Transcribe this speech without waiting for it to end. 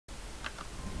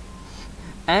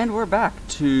And we're back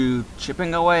to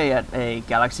chipping away at a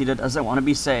galaxy that doesn't want to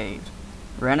be saved.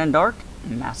 Ren and Dark,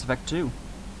 Mass Effect 2.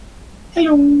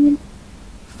 Hello.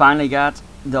 Finally got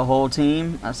the whole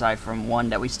team, aside from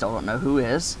one that we still don't know who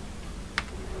is.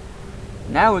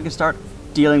 Now we can start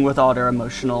dealing with all their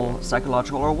emotional,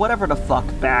 psychological, or whatever the fuck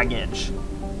baggage.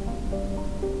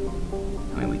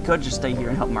 I mean, we could just stay here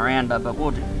and help Miranda, but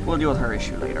we'll deal with her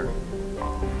issue later.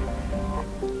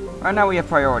 Right now we have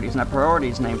priorities, and that priority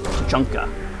is named Tuchanka.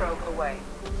 Probe away.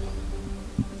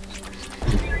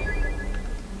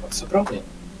 What's the problem?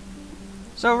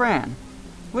 So, Ran,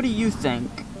 what do you think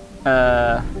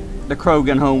the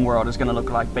Krogan homeworld is going to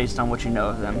look like based on what you know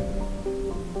of them?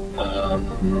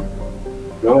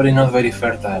 Probably not very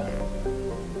fertile.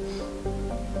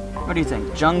 What do you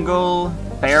think? Jungle?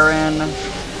 Barren?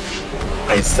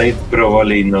 I said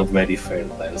probably not very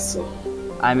fertile, so...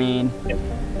 I mean, yeah.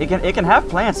 it can have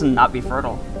plants and not be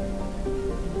fertile.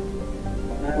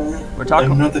 We're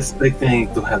talking... I'm not expecting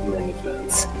it to have many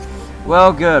plants.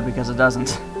 Well, good, because it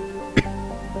doesn't.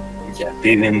 Yeah,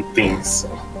 didn't think so.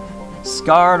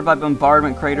 Scarred by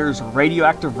bombardment craters,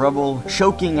 radioactive rubble,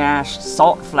 choking ash,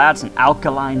 salt flats, and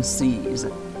alkaline seas,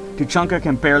 Tuchanka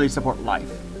can barely support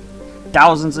life.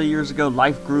 Thousands of years ago,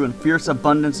 life grew in fierce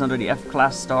abundance under the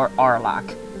F-class star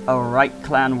Arlak, a right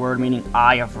clan word meaning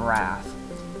Eye of Wrath.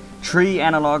 Tree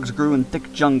analogs grew in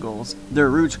thick jungles, their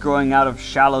roots growing out of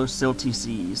shallow, silty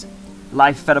seas.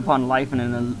 Life fed upon life in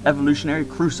an evolutionary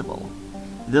crucible.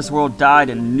 This world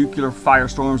died in nuclear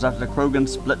firestorms after the Krogan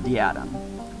split the atom.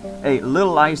 A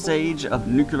little ice age of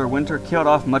nuclear winter killed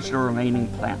off much of the remaining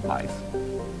plant life.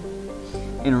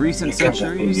 In recent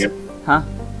centuries... Huh?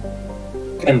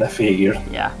 Kinda figure.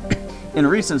 Yeah. In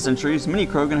recent centuries, many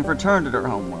Krogan have returned to their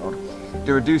homeworld.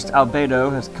 The reduced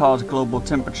albedo has caused global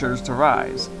temperatures to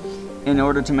rise. In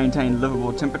order to maintain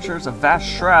livable temperatures, a vast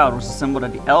shroud was assembled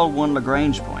at the L1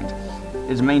 Lagrange point.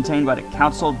 It is maintained by the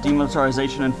Council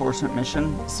Demilitarization Enforcement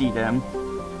Mission, CDEM,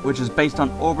 which is based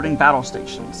on orbiting battle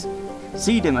stations.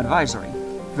 CDEM Advisory.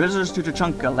 Visitors to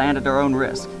Tuchanka land at their own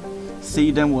risk.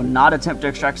 CDEM will not attempt to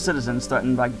extract citizens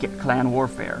threatened by clan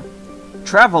warfare.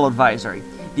 Travel Advisory.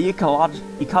 The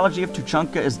ecology of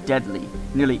Tuchanka is deadly.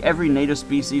 Nearly every native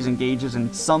species engages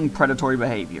in some predatory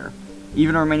behavior.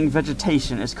 Even the remaining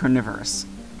vegetation is carnivorous.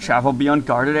 Travel beyond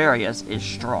guarded areas is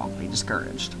strongly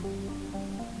discouraged.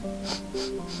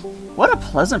 What a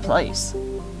pleasant place.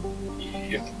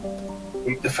 Yeah.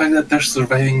 The fact that there's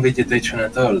surviving vegetation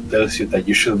at all tells you that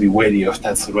you should be wary of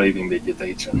that surviving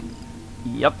vegetation.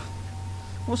 Yep.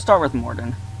 We'll start with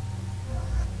Morden.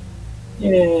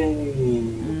 Yay!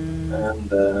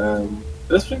 And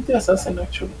let's bring the assassin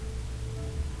actually.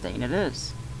 Dane it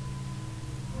is.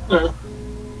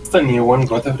 It's the new one,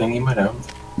 gotta bring him around.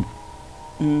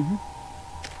 Mm-hmm.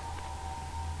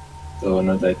 So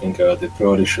now that I think about it,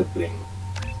 probably should bring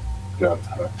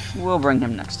Grandpa. We'll bring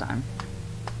him next time.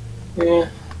 Yeah.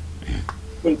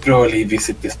 We'll probably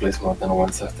visit this place more than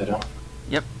once after all.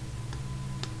 Yep.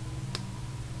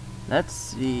 Let's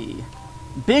see.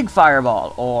 Big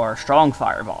fireball or strong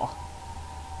fireball?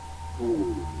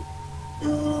 Ooh.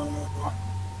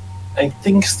 I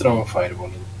think strong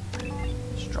fireball.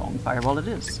 Strong fireball it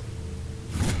is.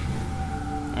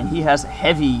 And he has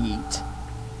heavy yeet.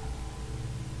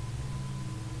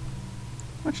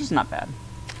 Which is not bad.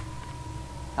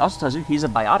 It also tells you he's a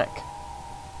biotic.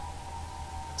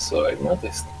 So I've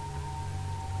noticed.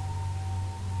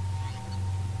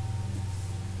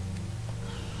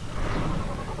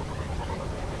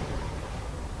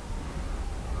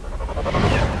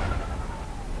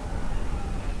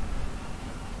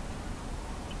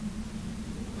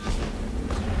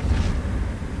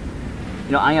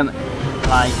 You know, I am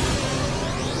like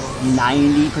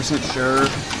 90% sure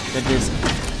that this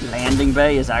landing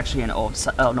bay is actually an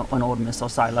old missile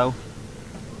silo.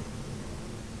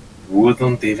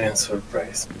 Wouldn't even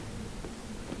surprise me.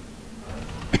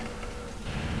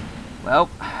 Well,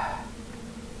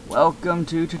 welcome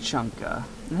to Tuchanka.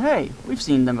 And hey, we've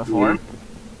seen them before.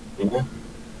 Yeah.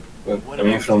 Well, I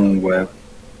mean from where?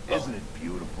 Isn't it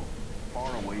beautiful?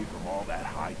 Far away from all that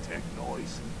high-tech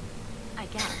noise. I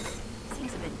guess.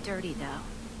 Seems a bit dirty, though.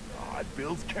 Oh, it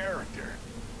builds character.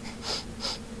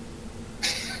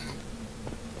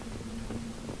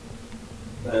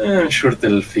 I'm sure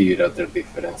they'll figure out their If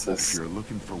differences. you're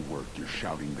looking for work, you're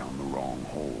shouting down the wrong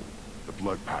hole. The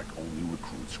Blood Pack only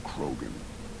recruits Krogan.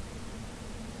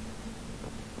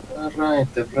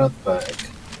 Alright, the blood bag.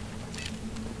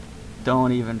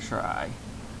 Don't even try.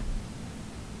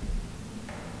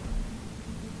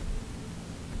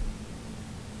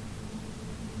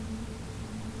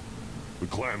 The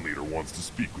clan leader wants to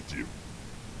speak with you.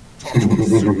 Talk to a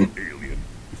certain alien.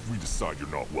 If we decide decide you're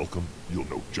not welcome, you'll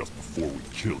know just before we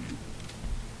kill you.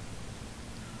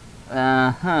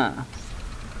 Uh-huh.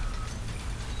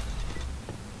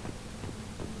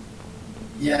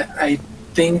 Yeah, I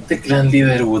think the clan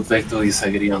leader would beg to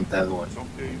disagree on that one.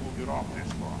 Someday we'll get off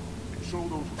this rock and show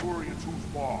those Quarians who's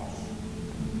boss.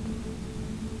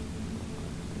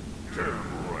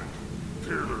 Damn right.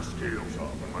 Tear their scales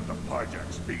off and let the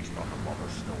Pyjaks feast on the mother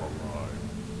still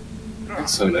alive.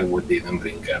 So I would even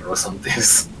bring Garros on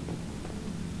this.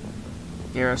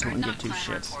 Garrus wouldn't give two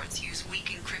shits. Reports use weak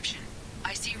encryption.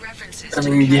 I see references I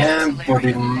mean, yeah, but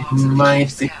it might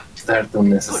start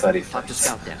unnecessary Talk to fights.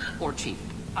 Scout then, or Chief.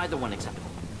 Either one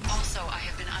acceptable. Also, I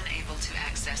have been unable to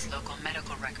access local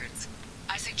medical records.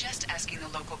 I suggest asking the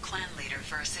local clan leader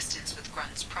for assistance with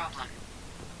Grunt's problem.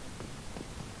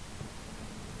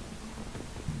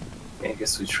 I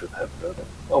guess we should have done it.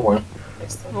 Oh well,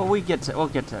 next time. Well, we'll get to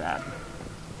that.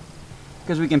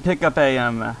 Because we can pick up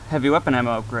a heavy weapon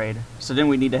ammo upgrade. So then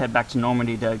we need to head back to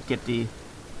Normandy to get the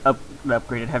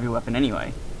upgraded heavy weapon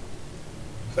anyway.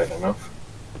 Fair enough.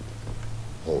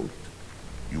 Hold it.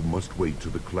 You must wait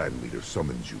till the clan leader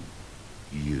summons you.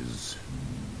 He is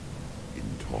in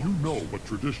talks. You know what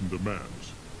tradition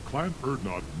demands. Clan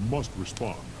Erdnot must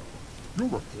respond. Your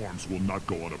reforms will not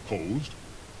go unopposed.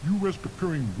 You risk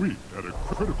appearing weak at a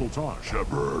critical time.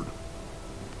 Shepard.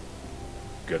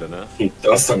 Good enough? He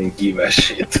doesn't give a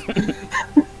shit.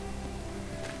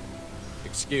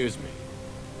 Excuse me.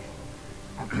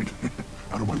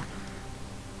 Out of my...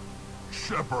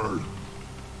 Shepard!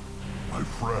 My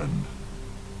friend.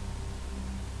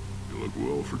 You look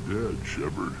well for dead,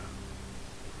 Shepard.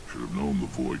 Should have known the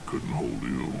void couldn't hold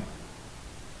you.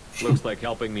 Looks like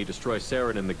helping me destroy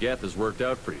Saren and the Geth has worked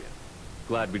out for you.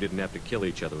 Glad we didn't have to kill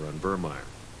each other on Vermeer.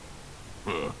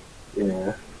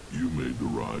 Yeah. You made the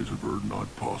rise of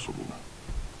Erdnot possible.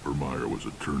 Vermeer was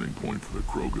a turning point for the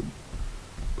Krogan,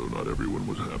 though not everyone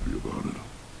was happy about it.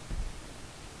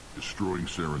 Destroying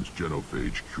Saren's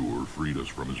genophage cure freed us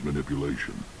from his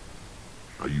manipulation.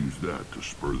 I used that to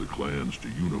spur the clans to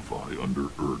unify under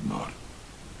Erdnot.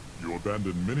 You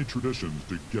abandoned many traditions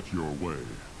to get your way.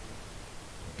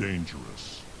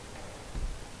 Dangerous.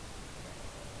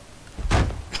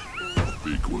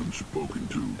 Speak when spoken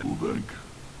to, Uvenk.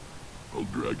 I'll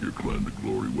drag your clan to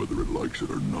glory whether it likes it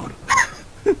or not.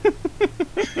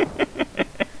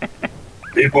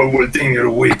 People will think you're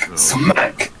weak.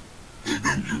 Smack! What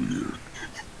brings you here?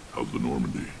 How's the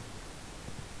Normandy?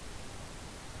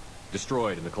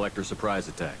 Destroyed in the Collector surprise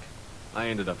attack. I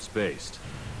ended up spaced.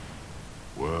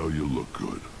 Well, you look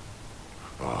good.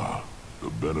 Ah, the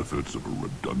benefits of a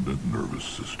redundant nervous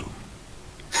system.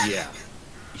 Yeah.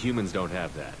 Humans don't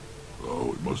have that.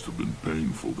 Oh, it must have been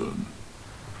painful then.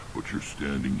 But you're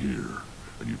standing here,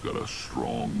 and you've got a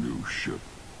strong new ship.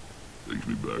 Takes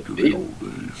me back to the old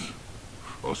days.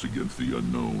 Us against the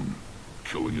unknown,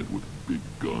 killing it with big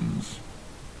guns.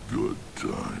 Good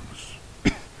times.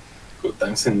 Good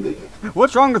times indeed.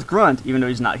 What's wrong with Grunt, even though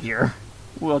he's not here?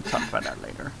 We'll talk about that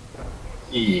later.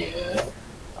 Yeah.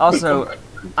 Also,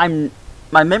 my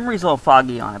memory's a little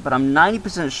foggy on it, but I'm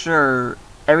 90% sure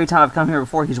every time I've come here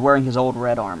before he's wearing his old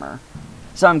red armor.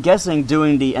 So I'm guessing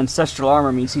doing the ancestral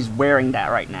armor means he's wearing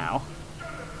that right now.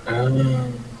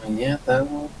 Yeah,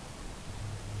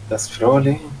 that's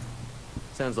probably.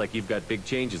 Sounds like you've got big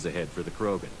changes ahead for the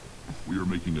Krogan. We are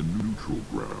making a neutral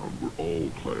ground where all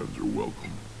clans are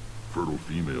welcome. Fertile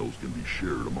females can be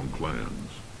shared among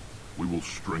clans. We will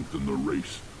strengthen the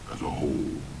race as a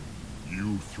whole.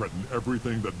 You threaten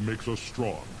everything that makes us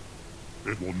strong.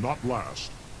 It will not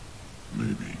last.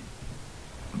 Maybe.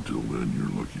 Until then, you're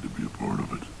lucky to be a part of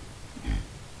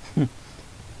it.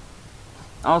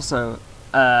 Also,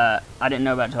 I didn't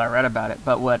know about it until I read about it,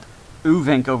 but what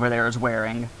Uvink over there is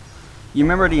wearing. You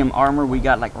remember the armor we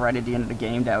got like right at the end of the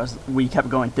game that was, we kept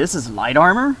going, this is light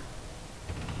armor?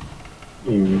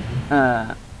 We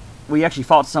actually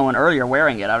fought someone earlier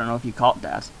wearing it, I don't know if you caught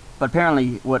that. But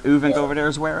apparently what Uvink over there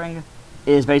is wearing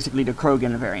is basically the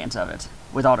Krogan variant of it,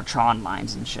 with all the Tron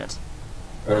lines and shit.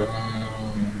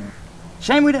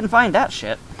 Shame we didn't find that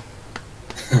shit.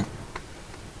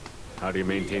 How do you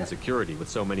maintain security with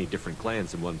so many different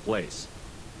clans in one place?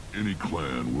 Any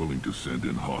clan willing to send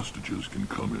in hostages can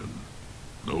come in.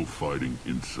 No fighting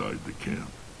inside the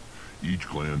camp. Each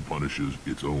clan punishes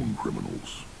its own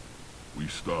criminals. We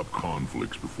stop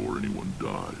conflicts before anyone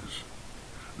dies.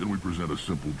 Then we present a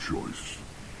simple choice.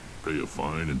 Pay a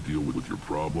fine and deal with your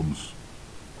problems,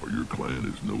 or your clan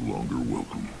is no longer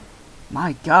welcome.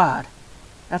 My god,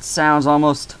 that sounds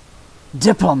almost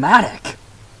diplomatic.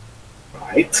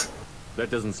 Right? That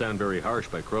doesn't sound very harsh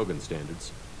by Krogan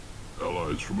standards.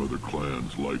 Allies from other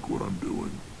clans like what I'm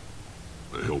doing.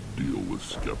 They help deal with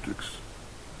skeptics.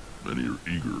 Many are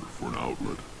eager for an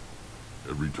outlet.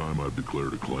 Every time I've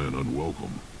declared a clan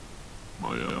unwelcome,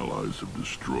 my allies have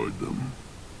destroyed them.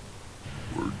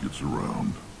 Word gets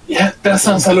around. Yeah, that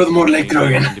sounds a lot more like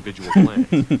Krogan. Individual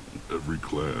clans. Every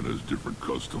clan has different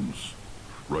customs,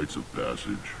 rites of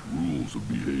passage, rules of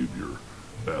behavior,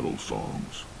 battle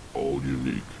songs, all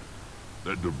unique.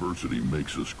 That diversity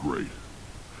makes us great.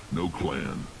 No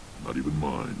clan, not even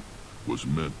mine, was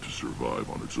meant to survive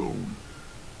on its own.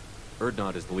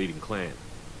 Urdnot is the leading clan.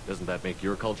 Doesn't that make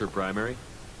your culture primary?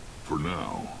 For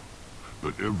now.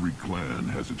 But every clan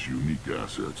has its unique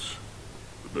assets.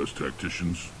 The best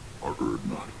tacticians are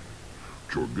Urdnot.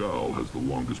 Chorgal has the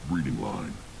longest breeding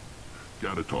line.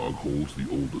 Gatatog holds the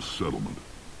oldest settlement.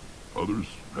 Others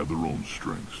have their own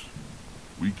strengths.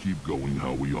 We keep going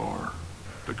how we are.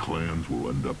 The clans will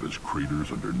end up as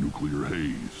craters under nuclear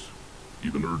haze.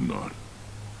 Even Urdnot.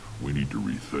 We need to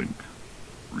rethink.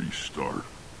 Restart.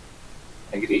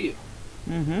 Agreed.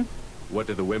 Mm-hmm. What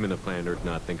do the women of Clan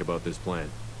Urdnot think about this plan?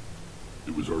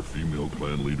 It was our female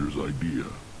clan leader's idea.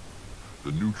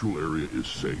 The neutral area is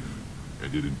safe,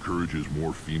 and it encourages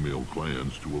more female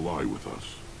clans to ally with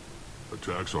us.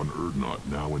 Attacks on Urdnot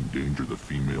now endanger the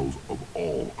females of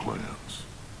all clans.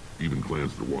 Even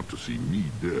clans that want to see me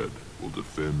dead will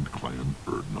defend Clan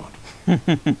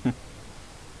Urdnot.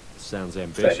 Sounds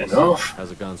ambitious. Fair enough.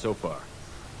 How's it gone so far?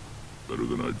 Better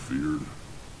than I'd feared.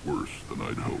 Worse than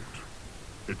I'd hoped.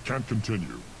 It can't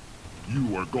continue.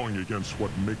 You are going against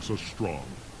what makes us strong.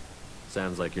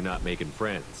 Sounds like you're not making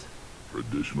friends.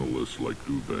 Traditionalists like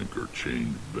Uvenk are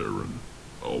chained barren,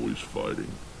 always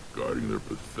fighting, guarding their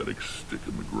pathetic stick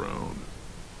in the ground.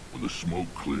 When the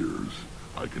smoke clears,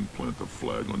 I can plant the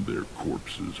flag on their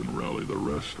corpses and rally the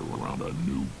rest around a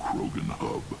new Krogan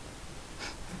hub.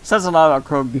 Says a lot about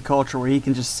Krogan culture where he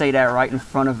can just say that right in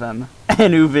front of him,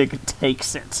 and Uvik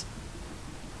takes it.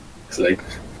 It's like,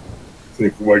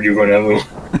 what are you gonna do?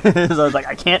 So I was like,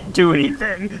 I can't do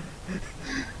anything.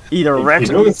 Either He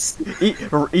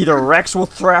Rex will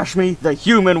thrash me, the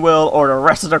human will, or the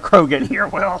rest of the Krogan here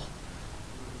will.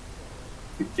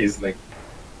 He's like,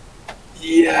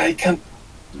 yeah, I can't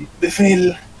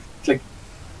defend. Like,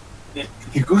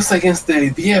 he goes against the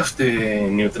idea of the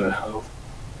neutral hub,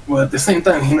 but at the same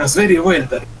time, he knows very well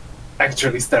that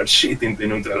actually start shit in the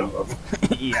neutral hub.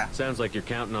 Yeah. Sounds like you're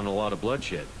counting on a lot of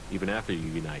bloodshed, even after you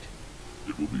unite.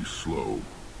 It will be slow,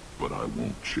 but I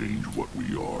won't change what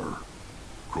we are.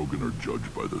 Krogan are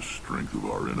judged by the strength of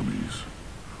our enemies.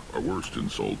 Our worst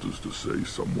insult is to say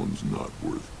someone's not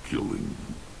worth killing.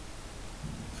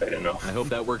 Fair enough. I hope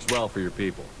that works well for your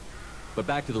people. But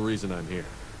back to the reason I'm here.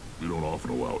 We don't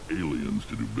often allow aliens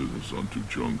to do business on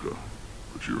Tuchanka,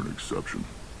 but you're an exception.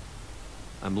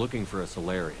 I'm looking for a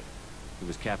Solarian. He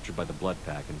was captured by the Blood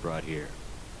Pack and brought here.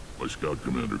 My scout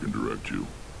commander can direct you.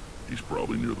 He's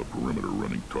probably near the perimeter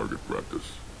running target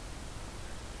practice.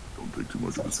 Don't take too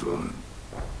much of his time.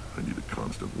 I need a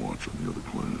constant watch on the other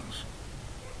clans.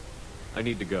 I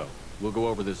need to go. We'll go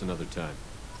over this another time.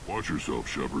 Watch yourself,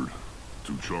 Shepard.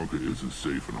 Tuchanka isn't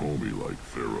safe and homey like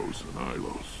Pharaohs and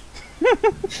Ilos.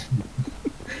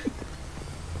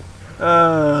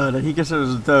 That he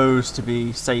considers those to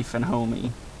be safe and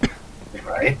homey.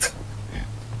 Right?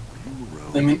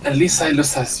 I mean, at least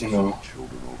Silos has,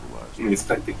 it's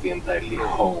practically entirely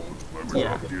home.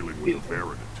 Yeah. Dealing with a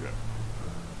Baron attack.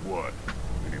 What?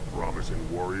 Any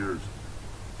promising warriors?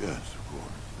 Yes, of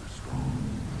course. They're strong.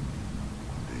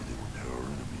 One day they will tear our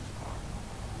enemies apart.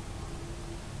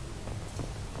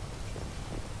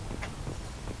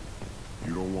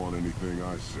 You don't want anything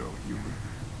I sell, human.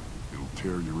 It'll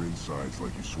tear your insides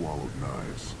like you swallowed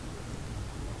knives.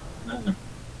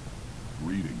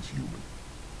 Greetings, human.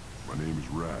 My name is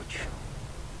Ratch.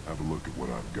 Have a look at what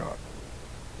I've got.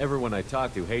 Everyone I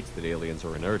talk to hates that aliens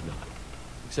are in Urdnot.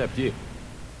 Except you.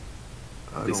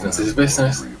 I don't Business have is the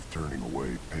business. luxury of turning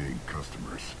away paying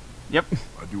customers. Yep.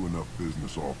 I do enough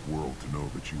business off-world to know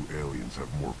that you aliens have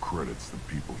more credits than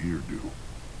people here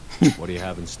do. What do you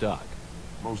have in stock?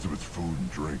 Most of it's food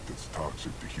and drink that's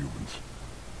toxic to humans.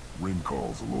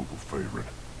 Rincall's a local favorite.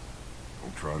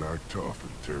 Don't try to act tough,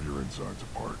 it'll tear your insides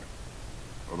apart.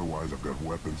 Otherwise, I've got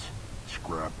weapons,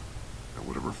 scrap, and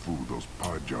whatever food those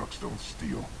pod jocks don't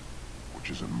steal, which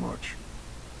isn't much.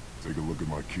 Take a look at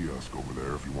my kiosk over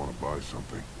there if you want to buy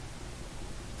something.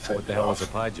 What the hell is a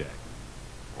pijack?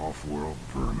 Off-world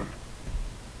vermin.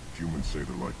 Humans say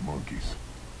they're like monkeys.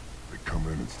 They come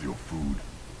in and steal food,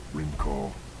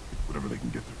 Rincall, whatever they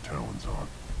can get their talons on.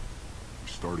 We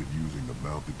started using the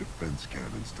mounted defense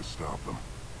cannons to stop them.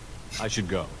 I should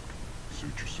go.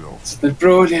 Suit yourself. So they're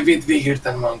probably a bit bigger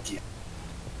than monkey.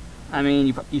 I mean,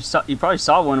 you probably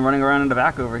saw one running around in the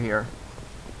back over here.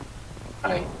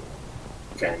 I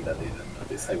kinda didn't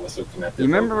notice. I was looking at the You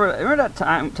remember that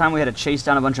time we had to chase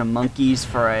down a bunch of monkeys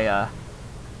for a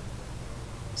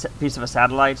piece of a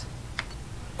satellite?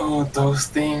 Oh, those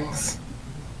things.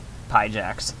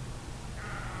 Pyjacks.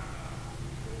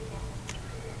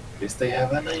 At least they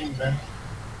have a name, man.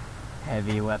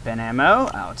 Heavy weapon ammo.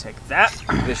 I'll take that.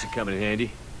 This should come in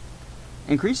handy.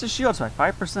 Increases shields by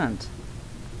 5%.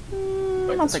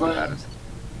 Might I'll as think well. about it.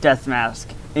 Death mask.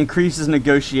 Increases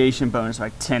negotiation bonus by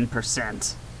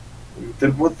 10%.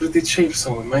 They're both pretty cheap,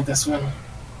 so we might as well.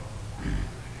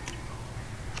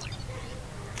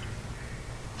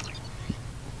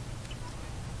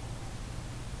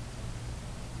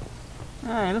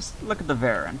 Alright, let's look at the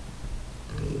Varen.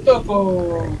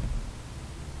 Doggo!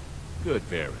 Good,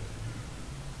 Varen.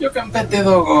 You can pet the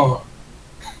doggo!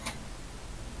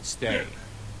 Stay.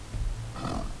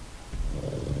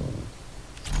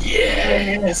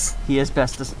 Yes! He is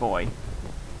bestest boy.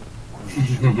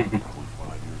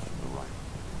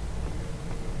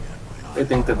 I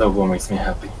think the doggo makes me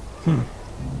happy.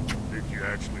 Think you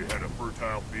actually had a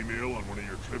fertile female on one of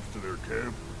your trips to their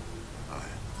camp? I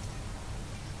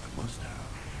must have.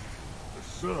 The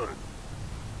sun.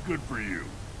 Good for you.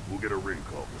 We'll get a ring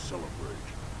call to celebrate.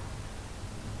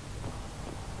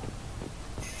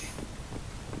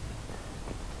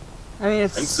 I mean, I'm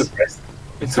it's... surprised.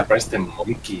 I'm surprised the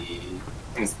monkey.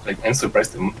 I'm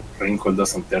surprised the wrinkle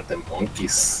doesn't tear the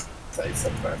monkey's sides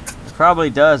apart. Probably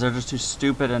does, they're just too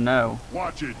stupid to know.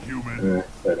 Watch it, human.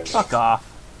 Fair enough. Fuck off.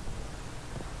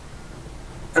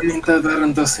 I mean, the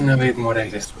Baron does innovate more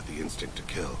aggressive. With the instinct to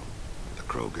kill, the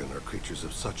Krogan are creatures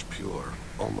of such pure,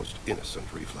 almost innocent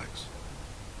reflex.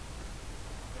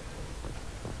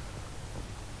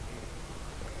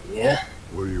 Yeah.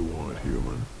 What do you want,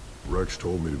 human? Rex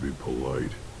told me to be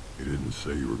polite. He didn't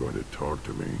say you were going to talk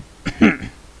to me.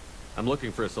 I'm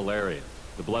looking for a Solarian.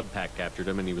 The blood pack captured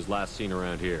him and he was last seen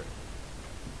around here.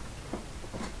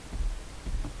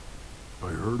 I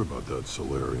heard about that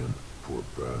Solarian. Poor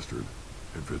bastard.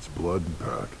 If it's blood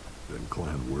pack, then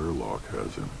Clan Weirlock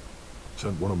has him.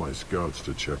 Sent one of my scouts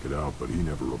to check it out, but he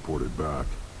never reported back.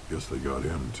 Guess they got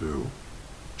him, too.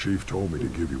 Chief told me to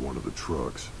give you one of the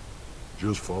trucks.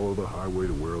 Just follow the highway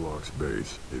to Weirlock's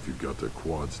base if you've got the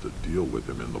quads to deal with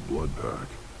him in the blood pack.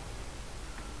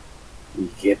 We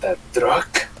get a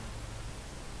truck?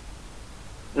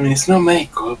 I mean, it's no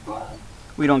makeup, but...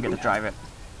 We don't get to drive it.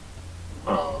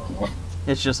 Oh.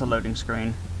 It's just a loading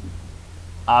screen.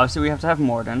 Obviously, we have to have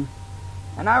Morden.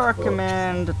 And I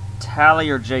recommend Tally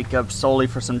or Jacob solely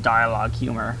for some dialogue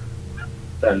humor.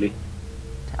 Tally.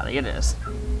 Tally it is.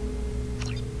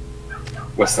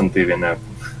 Wasn't even a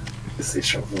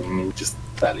decision for me, just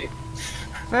Tally.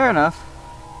 Fair enough.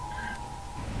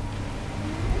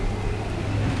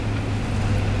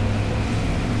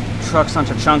 Trucks on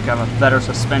Tachanka have a better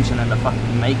suspension than the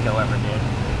fucking Mako ever did.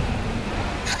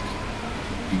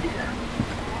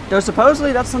 Though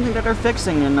supposedly that's something that they're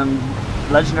fixing in the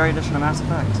Legendary Edition of Mass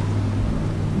Effect.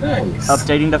 Nice.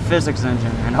 Updating the physics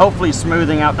engine and hopefully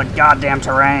smoothing out the goddamn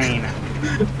terrain.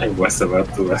 I was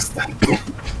about to ask that too.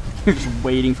 You're just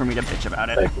waiting for me to bitch about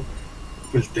it. Like,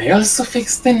 will they also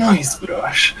fix the noise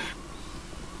brush?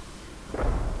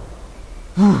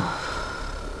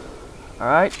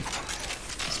 Alright.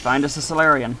 Let's find us a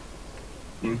Solarian.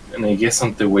 And I guess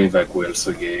on the way back we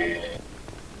also get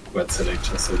quad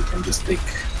selection, so we can just pick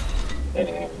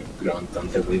Grunt on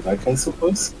the way back, I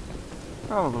suppose.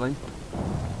 Probably.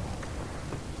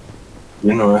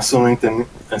 You know, assuming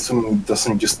it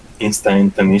doesn't just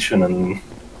instant a mission and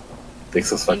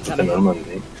takes us back to the normal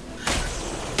name.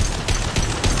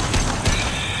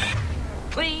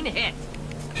 Clean hit.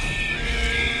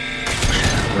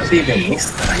 What even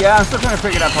is that? Yeah, I'm still trying to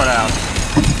figure that part out.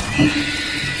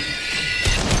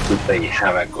 Do they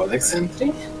have a codex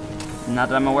entry? Not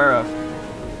that I'm aware of.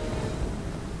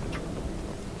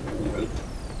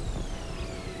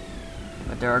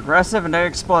 But they're aggressive and they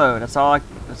explode. That's all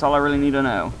I really need to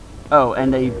know. Oh,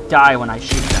 and they die when I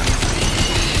shoot them.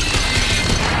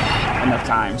 Enough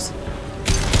times.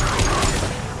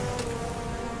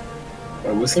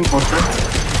 What was important?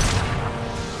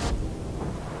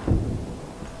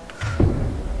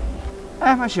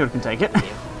 My shield can take it.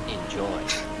 Enjoy.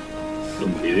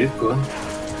 Indeed it could.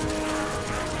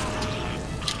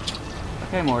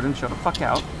 Okay, Morden, show the fuck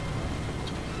out.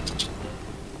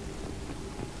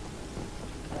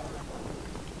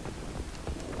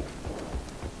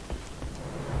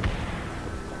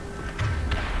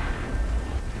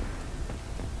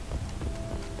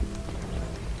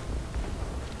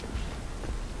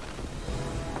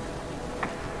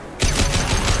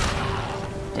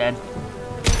 Dead.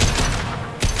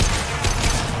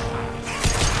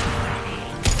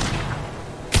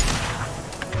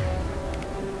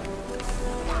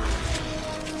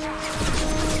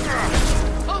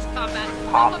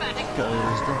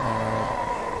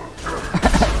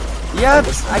 Yeah,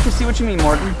 I can see what you mean,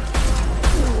 Morton.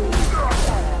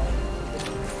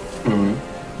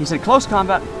 He said close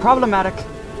combat, problematic.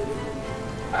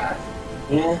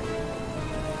 Yeah.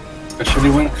 Especially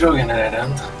when Krogan are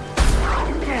around.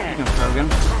 Krogan.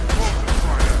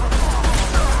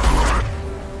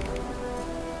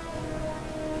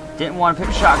 Didn't want to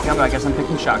pick a shotgun, but I guess I'm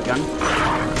picking shotgun.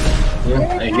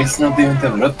 Yeah, I guess not even the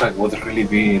blood pack would really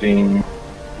be in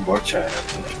Borcha.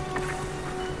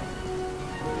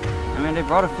 I mean, they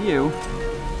brought a few.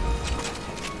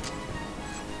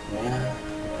 Yeah,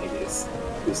 I guess.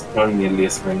 There's not nearly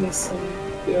as many as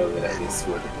the other ideas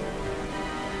were.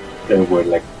 There were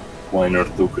like 1 or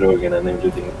 2 Krogan and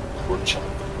everything Borcha.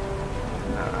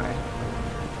 Alright.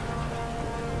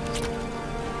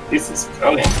 This is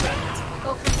Krogan planet.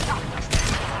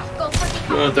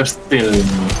 But there's still...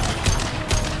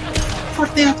 for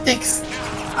the optics!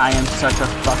 I am such a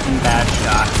fucking bad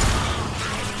shot.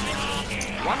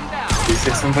 This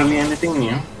isn't really anything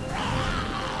new.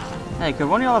 Hey, could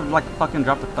one of y'all have like fucking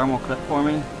dropped a thermal clip for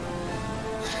me?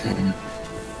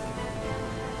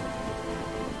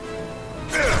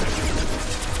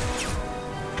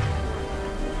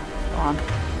 Come on.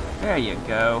 There you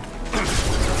go.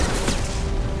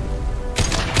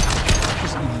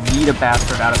 Just yeet a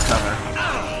bastard out of cover.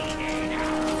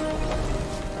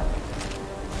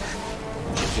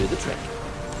 Do the trick.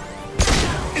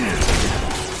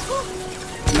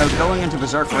 You know, going into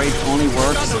Berserk Rage only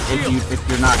works if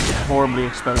you're not horribly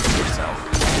exposed to yourself.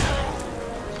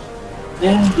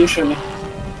 Yeah, usually.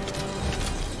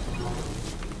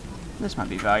 This might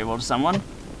be valuable to someone.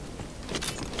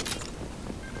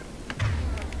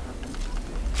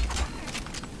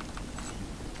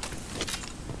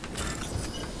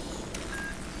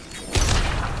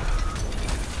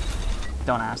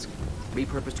 Don't ask.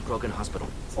 Repurposed Krogan hospital.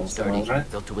 Sounds Sturdy, about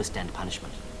right. built to withstand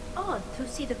punishment. Odd to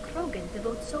see the Krogan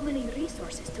devote so many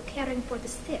resources to caring for the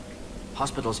sick.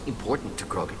 Hospitals important to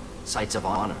Krogan. Sites of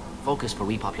honor. Focus for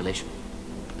repopulation.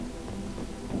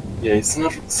 Yeah, it's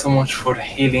not so much for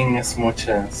healing as much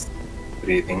as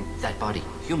breathing. That body,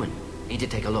 human. Need to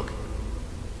take a look.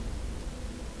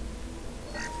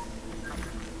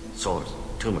 Sores,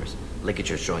 tumors,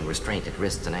 ligatures showing restraint at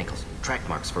wrists and ankles, track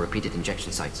marks for repeated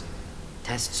injection sites.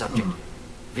 Test subject.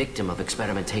 Victim of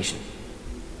experimentation.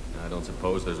 I don't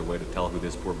suppose there's a way to tell who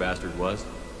this poor bastard was?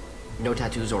 No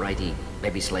tattoos or ID.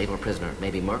 Maybe slave or prisoner,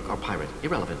 maybe merc or pirate.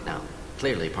 Irrelevant now.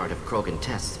 Clearly part of Krogan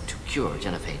tests to cure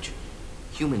genophage.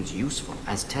 Humans useful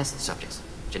as test subjects.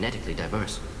 Genetically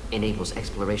diverse. Enables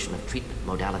exploration of treatment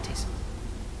modalities.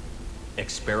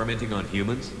 Experimenting on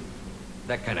humans?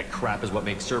 That kind of crap is what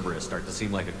makes Cerberus start to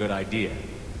seem like a good idea.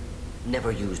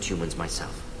 Never used humans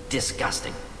myself.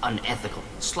 Disgusting. Unethical.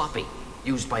 Sloppy.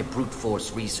 Used by brute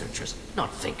force researchers,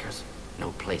 not thinkers.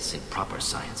 No place in proper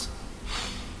science.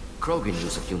 Krogan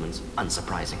use of humans,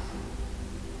 unsurprising.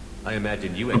 I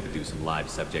imagine you had to do some live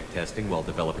subject testing while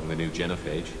developing the new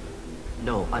genophage.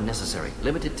 No, unnecessary.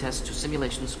 Limited tests to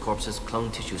simulations, corpses,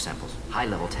 cloned tissue samples.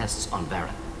 High-level tests on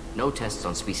Varen. No tests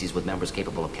on species with members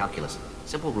capable of calculus.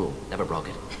 Simple rule, never broke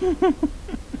it.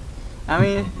 I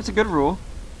mean, it's a good rule.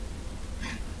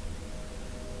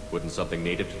 Wouldn't something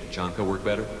native to Tuchanka work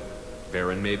better?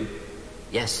 Varen, maybe?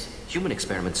 Yes, human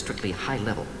experiments strictly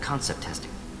high-level, concept testing.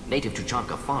 Native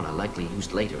Tuchanka fauna likely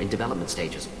used later in development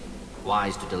stages.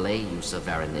 Wise to delay use of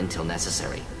Varen until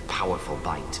necessary. Powerful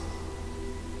bite.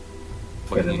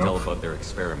 What can you tell about their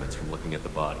experiments from looking at the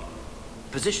body?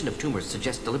 Position of tumors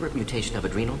suggests deliberate mutation of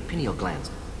adrenal, pineal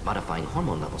glands, modifying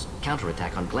hormone levels,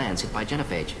 counterattack on glands hit by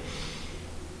genophage.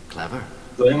 Clever.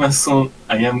 So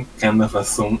I am kind of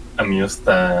amused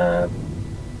that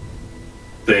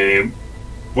the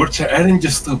Borcha aren't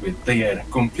just stupid, they are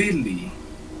completely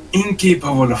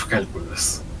incapable of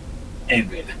calculus.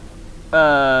 Ever.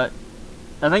 I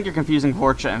think you're confusing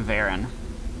Vorcha and Varen.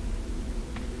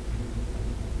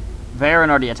 Varen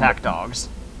are the attack dogs.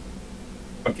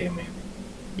 Okay, maybe.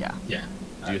 Yeah. Yeah.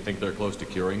 Do you think they're close to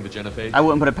curing the genophage? I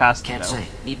wouldn't put it past them, Can't though. say.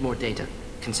 Need more data.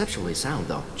 Conceptually sound,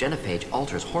 though. Genophage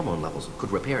alters hormone levels,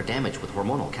 could repair damage with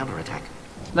hormonal counterattack.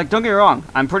 Like, don't get me wrong,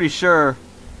 I'm pretty sure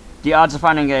the odds of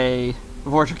finding a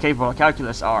Vorcha capable of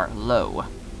calculus are low.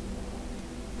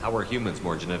 How are humans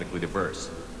more genetically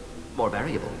diverse? More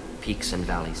variable. Peaks and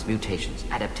valleys, mutations,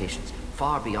 adaptations,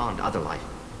 far beyond other life.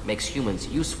 Makes humans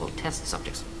useful test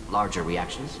subjects. Larger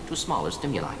reactions to smaller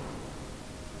stimuli.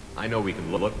 I know we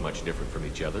can look much different from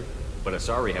each other, but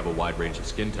Asari have a wide range of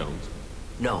skin tones.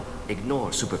 No,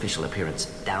 ignore superficial appearance,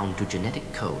 down to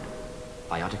genetic code.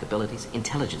 Biotic abilities,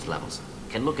 intelligence levels.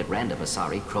 Can look at random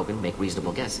Asari, Krogan, make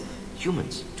reasonable guess.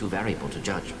 Humans, too variable to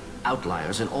judge.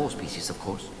 Outliers in all species, of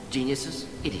course. Geniuses,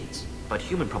 idiots. but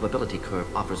human probability curve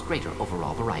offers greater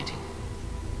overall variety.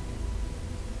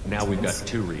 Now we've got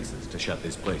 2 reasons to shut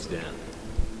this place down.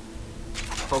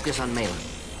 Focus on Malin.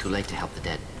 Too late to help the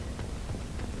dead.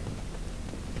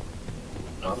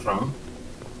 Not wrong.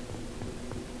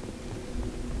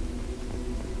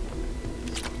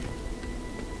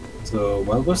 So,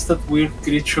 what was that weird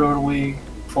creature we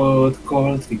fought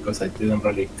called? Because I didn't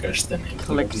really catch the name.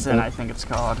 Elixir, I think it's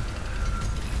called.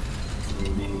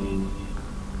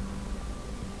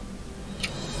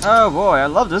 Oh boy, I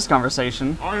love this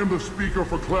conversation. I am the speaker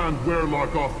for Clan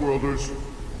Werlock Offworlders.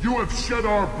 You have shed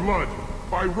our blood.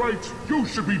 By rights, you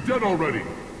should be dead already.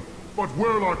 But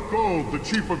Werlock Gold, the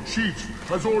Chief of Chiefs,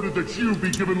 has ordered that you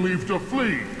be given leave to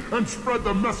flee and spread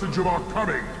the message of our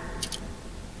coming.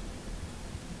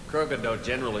 Krogan don't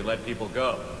generally let people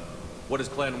go. What does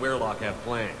Clan Werlock have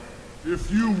planned?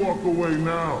 If you walk away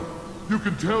now, you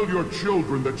can tell your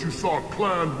children that you saw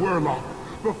Clan Werlock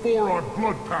before our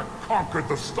blood pact conquered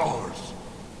the stars.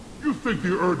 You think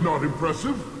the Erd not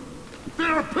impressive? They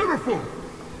are pitiful!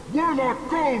 Werlock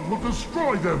Gold will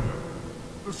destroy them!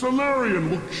 The Solarian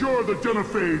will cure the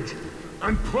genophage,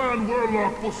 and Clan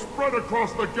Werlock will spread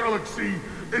across the galaxy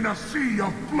in a sea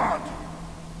of blood!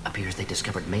 Appears they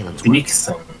discovered Malin's work.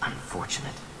 Nixon.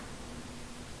 Unfortunate.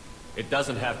 It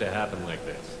doesn't have to happen like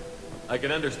this. I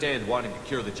can understand wanting to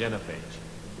cure the genophage.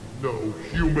 No,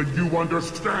 human, you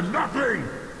understand nothing!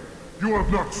 You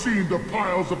have not seen the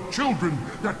piles of children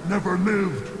that never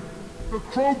lived. The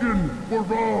Krogan were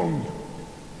wronged.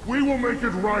 We will make it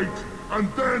right,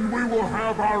 and then we will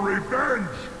have our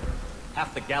revenge!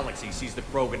 Half the galaxy sees the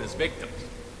Krogan as victims.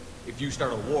 If you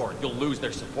start a war, you'll lose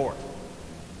their support.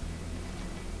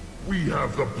 We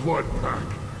have the Blood Pack,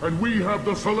 and we have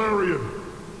the Solarian.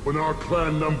 When our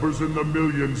clan numbers in the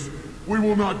millions, we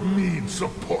will not need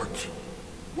support.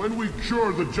 When we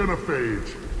cure the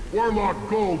genophage, Werlock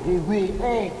Gold will rule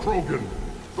all Krogan.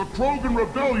 The Krogan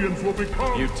rebellions will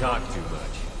become... You talk too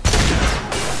much.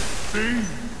 See?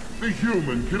 The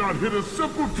human cannot hit a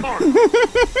simple target.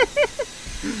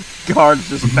 Guards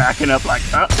just backing up like,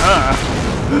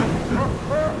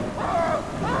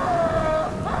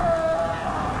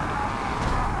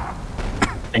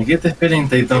 I get the feeling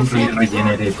they don't really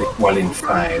regenerate while in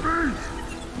fire.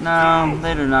 No,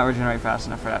 they do not regenerate fast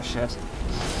enough for that shit.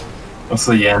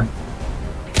 Also, yeah,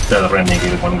 that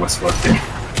renegade one was working.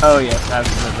 Oh yes,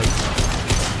 absolutely.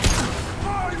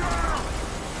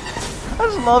 I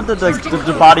just love that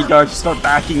the bodyguards start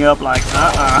backing up like,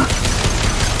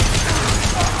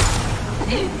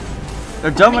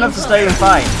 They're dumb enough to stay and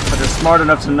fight, but they're smart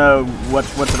enough to know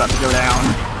what's about to go down.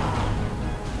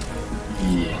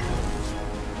 Yeah.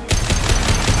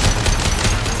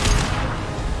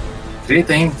 Great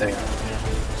aim there.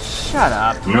 Shut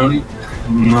up.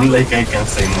 Not like I can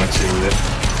say much either.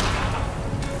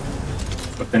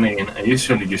 But then again, I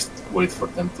usually just wait for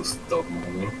them to stop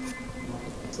moving.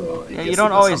 So yeah, you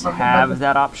don't always have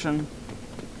that option.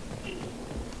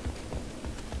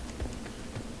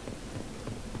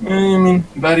 I mean,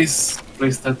 varies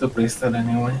playstyle to playstyle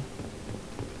anyway.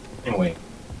 Anyway,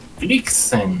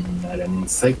 Vixen are an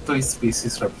insectoid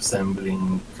species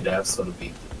resembling crabs or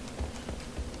beetles.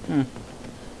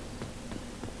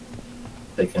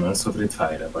 They can also breathe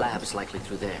fire. Labs likely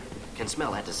through there. Can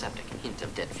smell antiseptic. Hint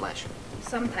of dead flesh.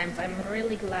 Sometimes I'm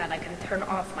really glad I can turn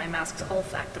off my mask's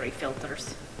olfactory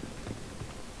filters.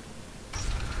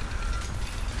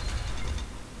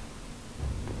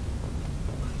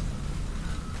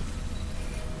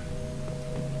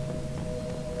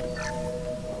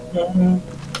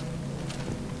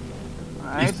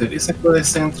 If there is a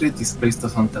codex entry, this place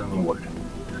doesn't tell me where.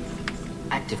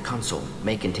 Active console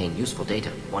may contain useful data.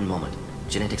 One moment.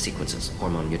 Genetic sequences.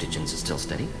 Hormone mutagens is still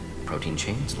steady. Protein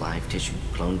chains, live tissue,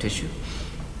 clone tissue.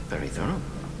 Very thorough.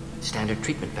 Standard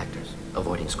treatment vectors.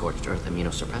 Avoiding scorched earth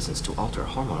immunosuppressants to alter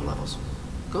hormone levels.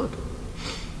 Good.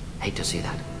 Hate to see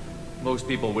that. Most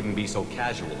people wouldn't be so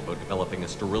casual about developing a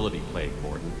sterility plague,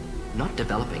 Gordon. Not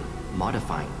developing,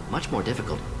 modifying, much more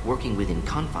difficult, working within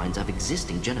confines of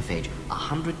existing genophage,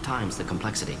 100 times the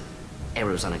complexity.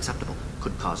 Errors unacceptable,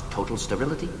 could cause total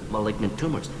sterility, malignant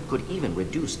tumors, could even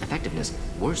reduce effectiveness,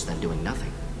 worse than doing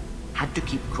nothing. Had to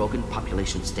keep Krogan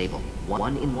population stable,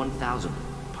 1 in 1,000,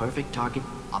 perfect target,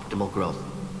 optimal growth,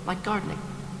 like gardening.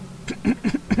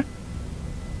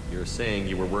 You're saying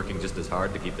you were working just as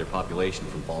hard to keep their population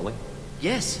from falling?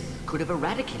 Yes, could have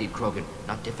eradicated Krogan.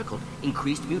 Not difficult.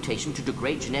 Increased mutation to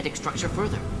degrade genetic structure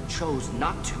further. Chose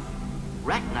not to.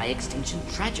 Rachni extinction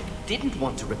tragic. Didn't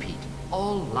want to repeat.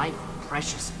 All life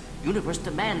precious. Universe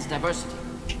demands diversity.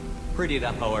 Pretty it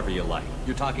up however you like.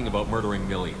 You're talking about murdering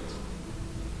millions.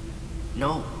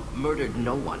 No, Murdered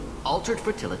no one. Altered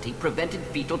fertility, prevented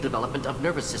fetal development of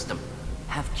nervous system.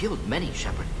 Have killed many,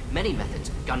 Shepard. Many methods.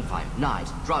 Gunfire,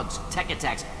 knives, drugs, tech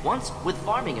attacks. Once with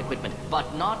farming equipment,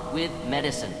 but not with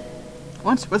medicine.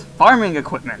 Once with farming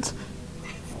equipment.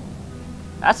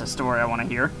 That's a story I want to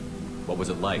hear. What was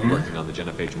it like working on the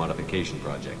genophage modification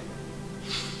project?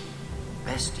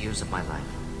 Best years of my life.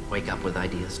 Wake up with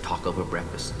ideas, talk over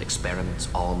breakfast, experiments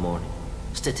all morning.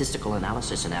 Statistical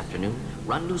analysis in afternoon,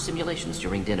 run new simulations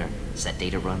during dinner, set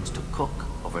data runs to cook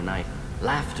overnight.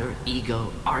 Laughter,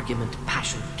 ego, argument,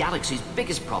 passion, galaxy's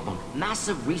biggest problem,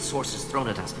 massive resources thrown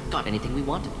at us. Got anything we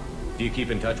wanted. Do you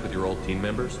keep in touch with your old team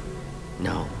members?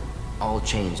 No. All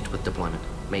changed with deployment.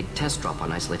 Made test drop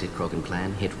on isolated Krogan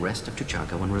clan, hit rest of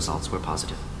Tuchanka when results were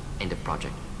positive. End of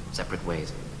project. Separate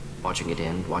ways. Watching it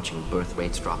end, watching birth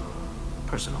rates drop.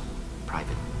 Personal.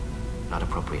 Private. Not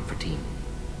appropriate for team.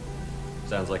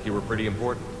 Sounds like you were pretty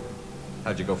important.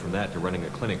 How'd you go from that to running a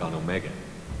clinic on Omega?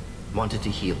 Wanted to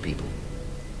heal people.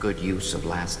 Good use of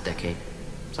last decade.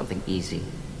 Something easy.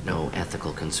 No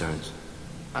ethical concerns.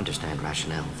 Understand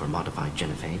rationale for modified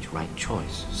genophage, right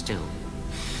choice. Still.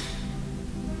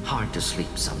 Hard to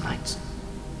sleep some nights.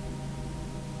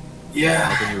 Yeah.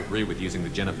 How can you agree with using the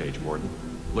genophage, Mordin?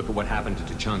 Look at what happened to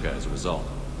Tuchanka as a result.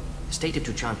 State of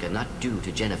Tuchanka not due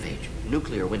to genophage.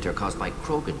 Nuclear winter caused by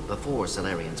Krogan before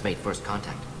Salarians made first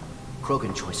contact.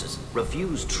 Krogan choices.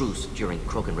 Refuse truce during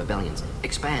Krogan rebellions.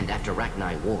 Expand after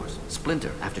Rachni wars.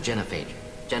 Splinter after genophage.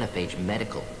 Genophage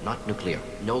medical, not nuclear.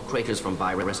 No craters from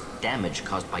virus. Damage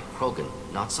caused by Krogan,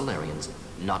 not Salarians,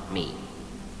 not me.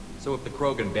 So if the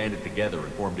Krogan banded together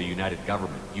and formed a united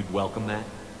government, you'd welcome that?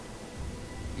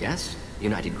 Yes.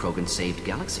 United Krogan saved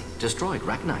Galaxy. Destroyed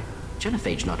Rachni.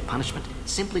 Genophage not a punishment.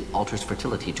 Simply alters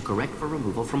fertility to correct for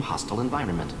removal from hostile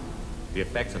environment. The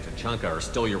effects on Tuchanka are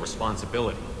still your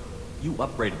responsibility. You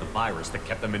upgraded the virus that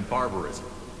kept them in barbarism.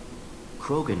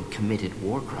 Krogan committed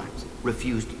war crimes.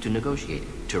 Refused to negotiate.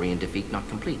 Turian defeat not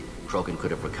complete. Krogan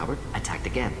could have recovered, attacked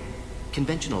again.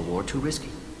 Conventional war too risky.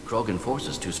 Krogan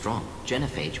forces too strong.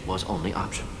 Genophage was only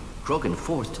option. Krogan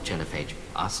forced genophage.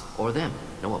 Us or them.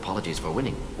 No apologies for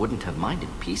winning. Wouldn't have minded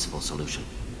peaceful solution.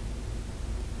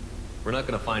 We're not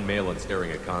gonna find Malin staring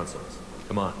at consoles.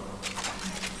 Come on.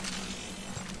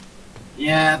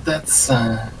 Yeah, that's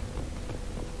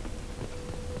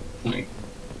like,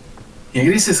 he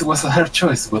agrees it was a hard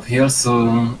choice, but he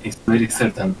also is very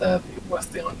certain that it was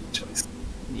the only choice.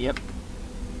 Yep.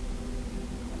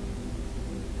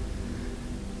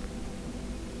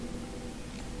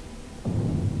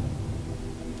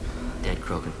 Dead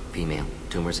Krogan, female.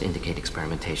 Tumors indicate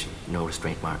experimentation. No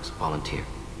restraint marks. Volunteer.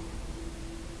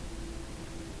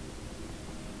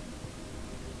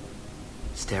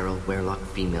 Sterile, werelock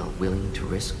female, willing to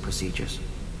risk procedures.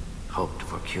 Hoped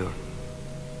for cure.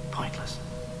 Pointless.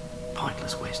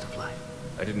 Pointless waste of life.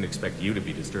 I didn't expect you to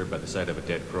be disturbed by the sight of a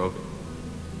dead Krogan.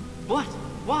 What?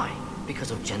 Why?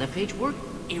 Because of genophage work?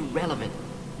 Irrelevant.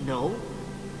 No.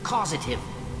 Causative.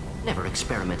 Never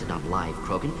experimented on live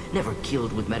Krogan. Never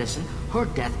killed with medicine. Her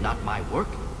death not my work.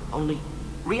 Only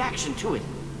reaction to it.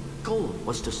 Goal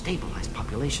was to stabilize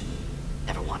population.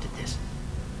 Never wanted this.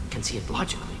 Can see it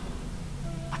logically.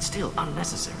 But still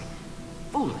unnecessary.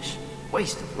 Foolish.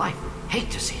 Waste of life. Hate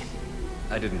to see it.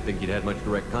 I didn't think you'd had much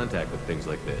direct contact with things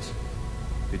like this.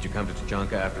 Did you come to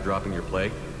Tuchanka after dropping your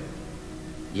plague?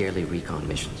 Yearly recon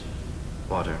missions.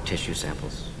 Water, tissue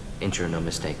samples. Ensure no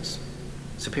mistakes.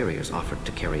 Superiors offered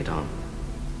to carry it on.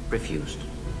 Refused.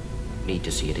 Need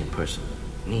to see it in person.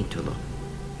 Need to look.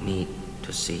 Need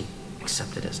to see.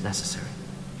 Accepted as necessary.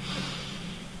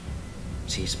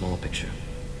 See small picture.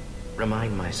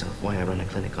 Remind myself why I run a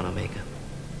clinic on Omega.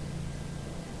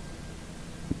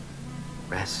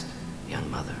 Rest, young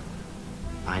mother.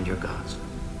 Find your gods.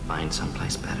 Find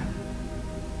someplace better.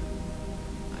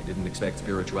 I didn't expect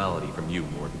spirituality from you,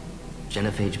 Mordin.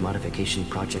 Genophage modification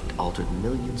project altered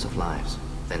millions of lives.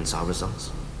 Then saw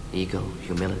results. Ego,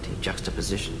 humility,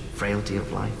 juxtaposition, frailty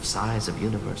of life, size of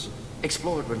universe.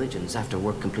 Explored religions after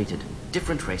work completed.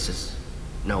 Different races.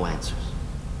 No answers.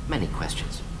 Many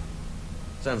questions.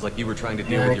 Sounds like you were trying to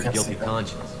deal with your guilty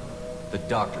conscience. The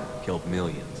doctor killed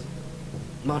millions.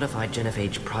 Modified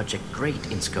genophage project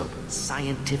great in scope.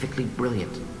 Scientifically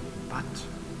brilliant. But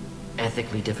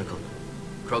ethically difficult.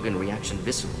 Krogan reaction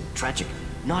visceral, tragic.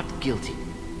 Not guilty,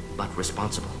 but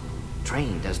responsible.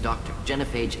 Trained as doctor,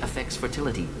 genophage affects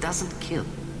fertility, doesn't kill.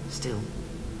 Still,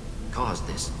 caused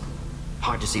this.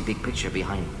 Hard to see big picture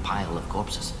behind pile of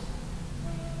corpses.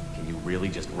 Can you really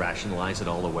just rationalize it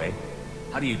all away?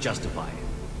 How do you justify it?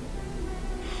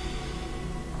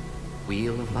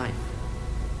 Wheel of life.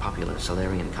 Popular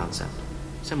Salarian concept.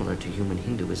 Similar to human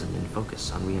Hinduism in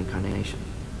focus on reincarnation.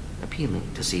 appealing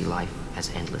to see life as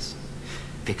endless.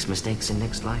 Fix mistakes in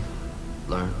next life.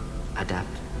 Learn,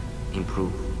 adapt,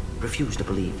 improve. Refuse to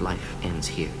believe life ends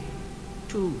here.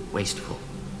 Too wasteful.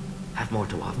 Have more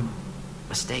to offer.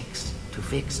 Mistakes to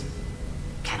fix.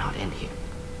 Cannot end here.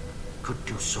 Could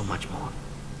do so much more.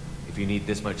 If you need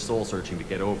this much soul-searching to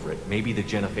get over it, maybe the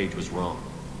genophage was wrong.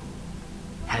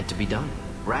 Had to be done.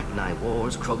 Rachni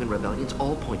wars, Krogan rebellions,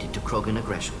 all pointed to Krogan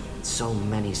aggression. So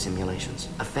many simulations.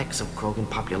 Effects of Krogan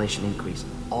population increase.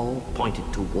 All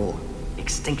pointed to war.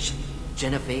 Extinction.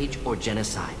 Genophage or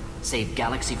genocide. Save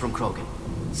galaxy from Krogan.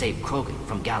 Save Krogan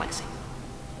from galaxy.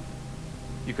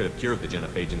 You could have cured the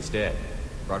genophage instead.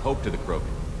 Brought hope to the Krogan.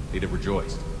 They'd have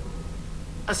rejoiced.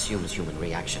 Assumes human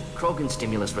reaction. Krogan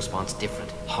stimulus response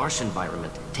different. Harsh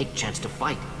environment. Take chance to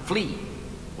fight. Flee.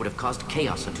 Would have caused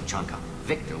chaos on Tuchanka.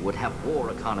 Victor would have war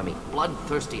economy.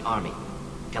 Bloodthirsty army.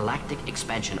 Galactic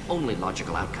expansion only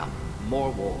logical outcome.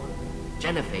 More war.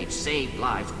 Genophage saved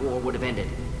lives. War would have ended.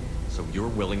 So you're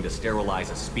willing to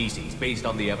sterilize a species based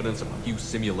on the evidence of a few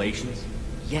simulations?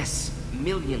 Yes.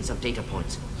 Millions of data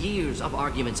points. Years of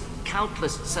arguments.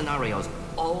 Countless scenarios.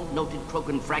 All noted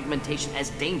Krogan fragmentation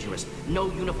as dangerous.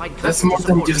 No unified... That's more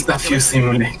than just a few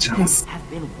simulations. Have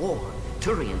been war.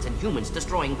 Turians and humans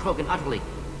destroying Krogan utterly.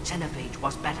 Genophage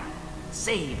was better.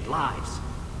 Saved lives.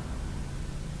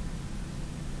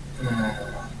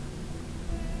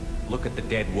 Look at the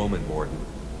dead woman, Mordin.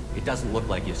 It doesn't look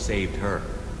like you saved her.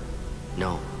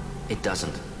 No, it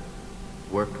doesn't.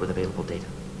 Worked with available data.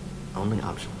 Only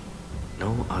option.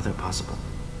 No other possible.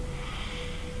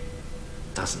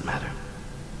 Doesn't matter.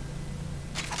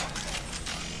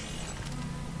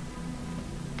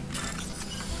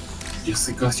 Just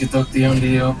because you took the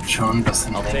only option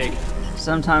doesn't I'll take it.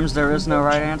 Sometimes there is no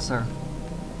right answer.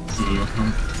 You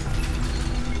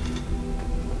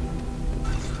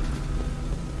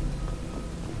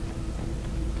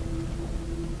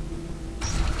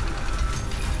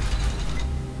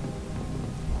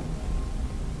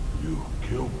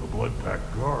killed the Blood Pack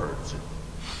guards.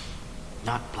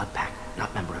 Not Blood Pack,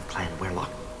 not member of Clan Werlock.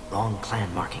 Wrong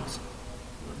clan markings.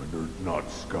 I'm an not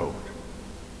scout.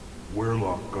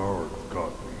 Werlock guards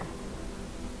got me.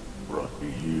 Brought me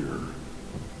here.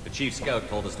 The chief scout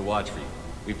told us to watch for you.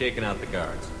 We've taken out the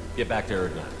guards. Get back to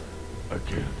Erdnot. I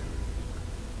can't.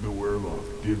 The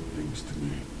Werlock did things to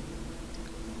me.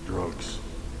 Drugs.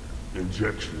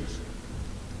 Injections.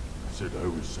 Said I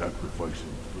was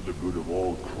sacrificing for the good of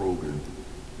all Krogan.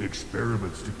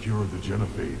 Experiments to cure the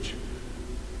genophage.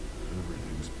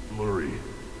 Everything's blurry.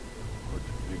 Hard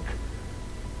to think.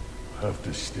 Have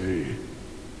to stay.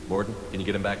 Mordin, can you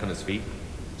get him back on his feet?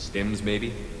 Stims,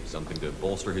 maybe? Something to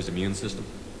bolster his immune system?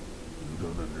 You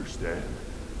don't understand.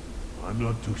 I'm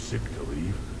not too sick to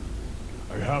leave.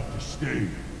 I have to stay.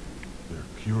 They're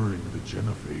curing the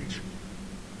genophage.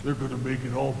 They're gonna make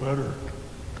it all better.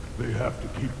 They have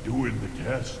to keep doing the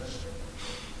tests.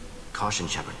 Caution,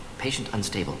 Shepard. Patient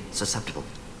unstable, susceptible,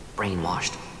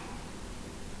 brainwashed.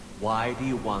 Why do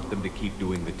you want them to keep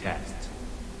doing the tests?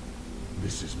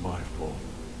 This is my fault.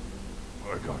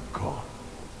 I got caught.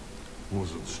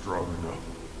 Wasn't strong enough.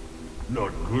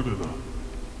 Not good enough.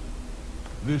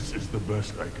 This is the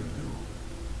best I can do.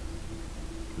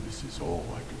 This is all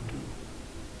I can do.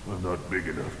 I'm not big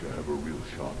enough to have a real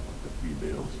shot with the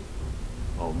females.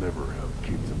 I'll never have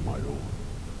kids of my own.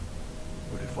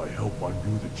 But if I help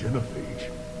undo the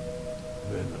genophage,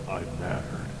 then I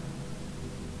mattered.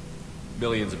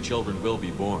 Millions of children will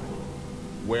be born.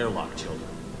 Werlock children.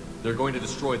 They're going to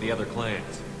destroy the other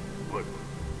clans. But...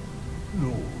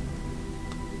 no.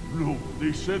 No,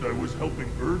 they said I was helping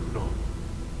Erdnot.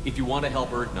 If you want to help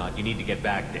Erdnot, you need to get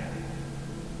back there.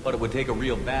 But it would take a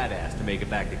real badass to make it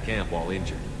back to camp while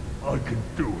injured. I can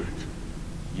do it.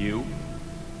 You?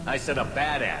 I said a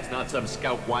badass, not some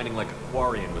scout whining like a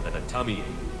Quarian with a tummy ache.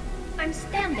 I'm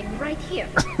standing right here.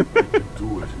 I can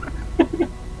do it.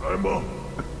 I'm up.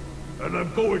 And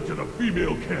I'm going to the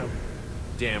female camp.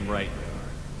 Damn right you are.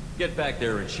 Get back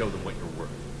there and show them what you're worth.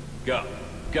 Go.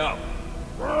 Go.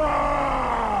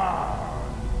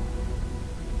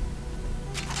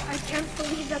 I can't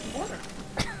believe that worked.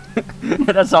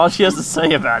 That's all she has to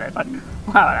say about it. Like,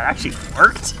 wow, that actually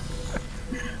worked.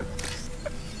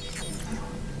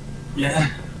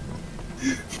 Yeah.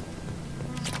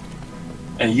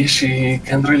 And yeah, she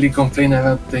can't really complain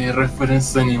about the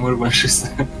reference anymore when she's...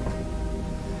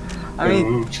 I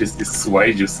mean... she's this why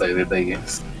you said it, I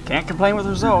guess. Can't complain with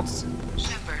results.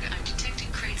 Shepard, I'm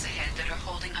detecting crates ahead that are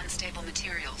holding unstable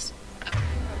materials. A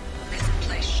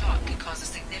misplaced shot could cause a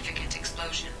significant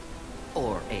explosion.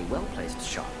 Or a well-placed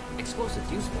shot. Explosives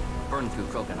useful. Burn through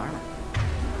Krogan armor.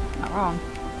 Not wrong.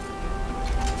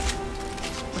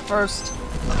 But first,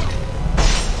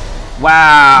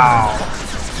 Wow.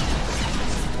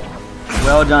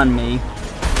 Well done, me.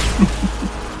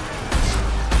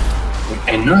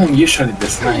 I know I'm usually the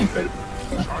sniper.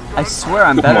 I swear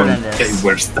I'm better than Okay, this.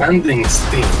 we're standing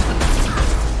still.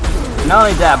 Not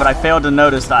only that, but I failed to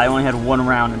notice that I only had 1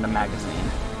 round in the magazine.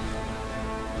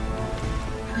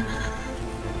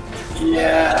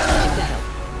 Yeah.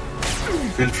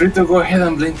 Feel free to go ahead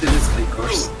and blame the display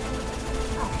course.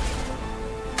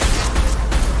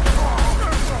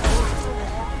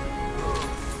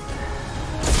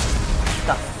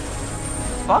 The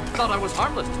fuck? Thought I was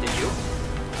harmless, did you?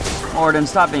 Morden,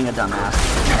 stop being a dumbass.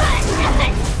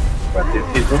 What did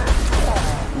he do?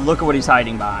 Look at what he's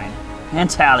hiding behind. And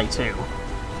Tally, too.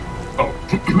 Oh.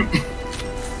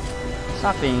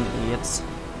 Stop being idiots.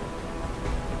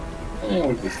 It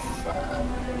will be fine.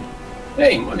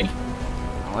 Hey, money.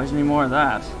 Always need more of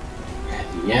that.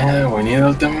 Yeah, we need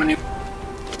all the money.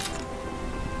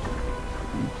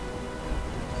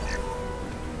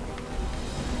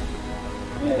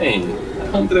 Hey,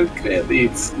 100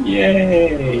 credits.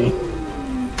 Yay!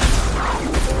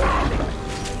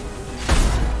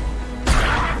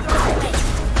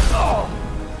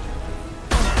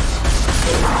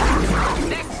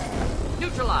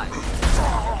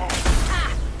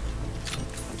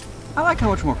 I like how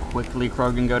much more quickly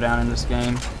Krogan go down in this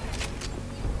game.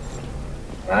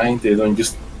 Right, they don't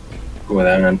just go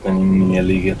down and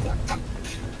immediately get up.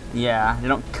 Yeah, they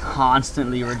don't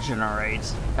constantly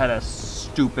regenerate at a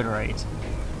stupid rate.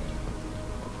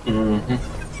 Mm-hmm.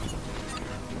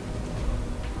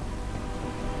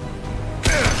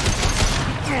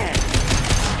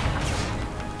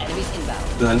 Enemies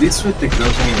inbound. So at least with the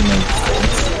Krogan in my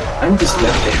hands, I'm just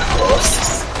let the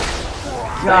hosts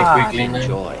die God. quickly now.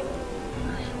 Enjoy.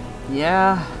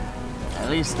 Yeah, at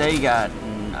least they got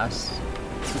a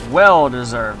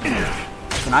well-deserved.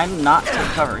 Can I not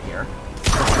take cover here?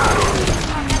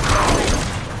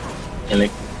 And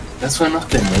like, that's one of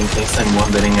the main things I'm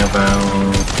wondering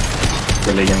about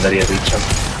the legendary edition.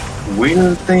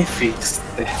 Will they fix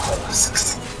the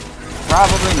husks?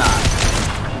 Probably not.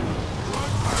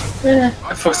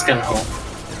 I first can hope.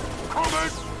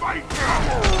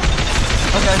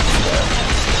 Okay.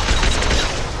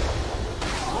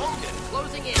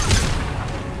 Closing in.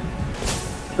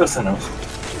 Close enough.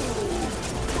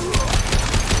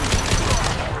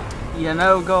 You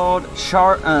know, Gold,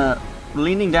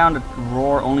 leaning down to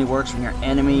roar only works when your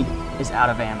enemy is out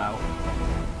of ammo.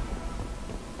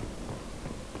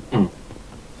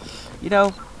 You know,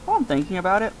 while I'm thinking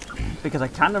about it, because I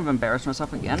kind of embarrassed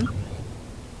myself again.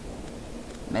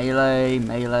 Melee,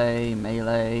 melee,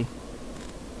 melee.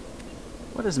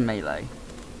 What is melee?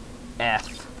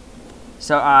 F.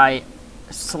 So I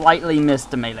slightly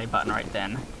missed the melee button right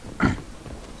then.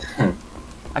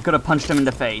 I could have punched him in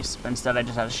the face, but instead I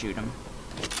just had to shoot him.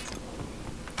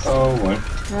 Oh well.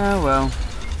 Oh well.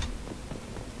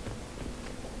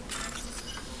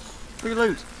 Free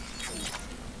loot.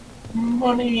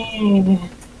 Money.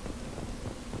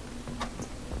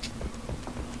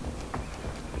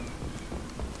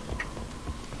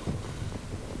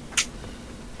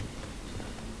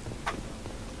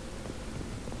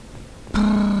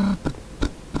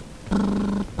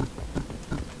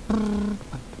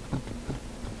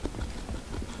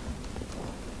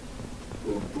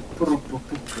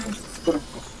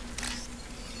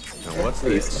 Now what's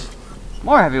this?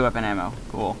 More heavy weapon ammo.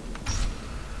 Cool.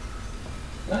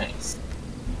 Nice.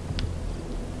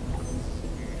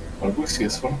 Always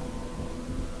useful.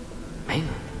 Maybe.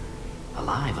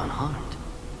 Alive, unharmed.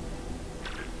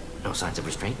 No signs of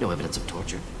restraint, no evidence of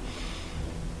torture.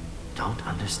 Don't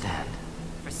understand.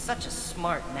 For such a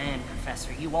smart man,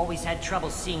 Professor, you always had trouble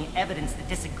seeing evidence that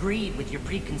disagreed with your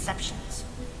preconceptions.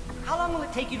 How long will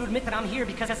it take you to admit that I'm here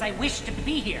because I wish to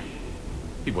be here?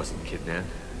 He wasn't kidnapped.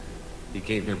 He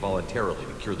came here voluntarily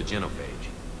to cure the genophage.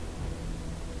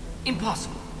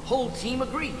 Impossible. Whole team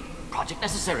agreed. Project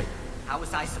necessary. How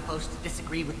was I supposed to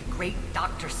disagree with the great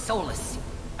Dr. Solus?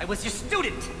 I was your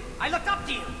student! I looked up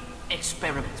to you!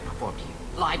 Experiments performed here.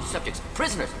 Live subjects,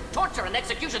 prisoners, torture and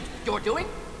executions. You're doing?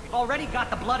 We've already got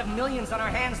the blood of millions on our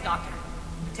hands, Doctor.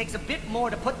 It takes a bit more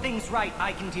to put things right.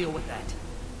 I can deal with that.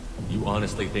 You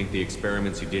honestly think the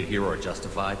experiments you did here are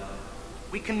justified?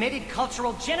 We committed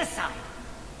cultural genocide.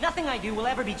 Nothing I do will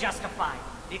ever be justified.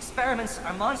 The experiments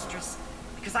are monstrous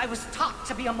because I was taught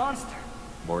to be a monster.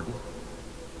 Morton,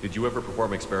 did you ever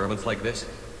perform experiments like this?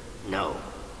 No.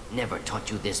 Never taught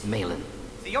you this, Malin.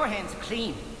 So your hands are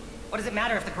clean. What does it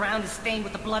matter if the ground is stained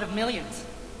with the blood of millions?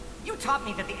 You taught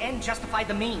me that the end justified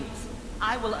the means.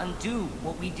 I will undo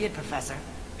what we did, Professor.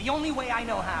 The only way I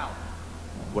know how.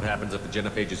 What happens if the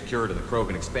genophage is cured and the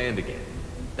Krogan expand again?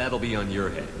 That'll be on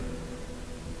your head.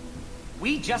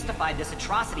 We justified this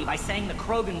atrocity by saying the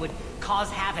Krogan would cause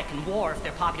havoc and war if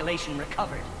their population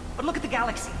recovered. But look at the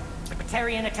galaxy. The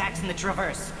Batarian attacks in the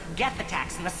Traverse, Geth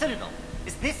attacks in the Citadel.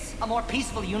 Is this a more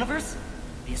peaceful universe?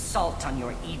 The assault on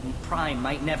your Eden Prime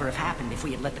might never have happened if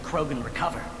we had let the Krogan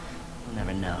recover. We'll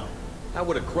never know. How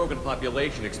would a Krogan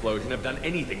population explosion have done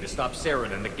anything to stop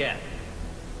Saren and the Geth?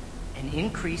 An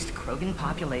increased Krogan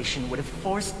population would have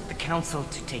forced the Council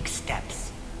to take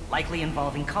steps, likely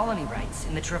involving colony rights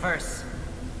in the Traverse.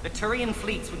 The Turian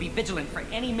fleets would be vigilant for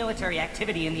any military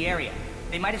activity in the area.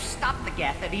 They might have stopped the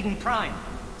Geth at Eden Prime.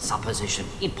 Supposition.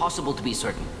 Impossible to be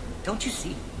certain. Don't you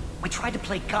see? We tried to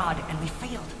play God and we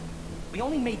failed. We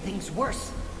only made things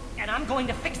worse, and I'm going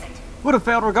to fix it. Would have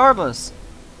failed regardless.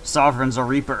 Sovereign's a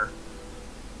reaper.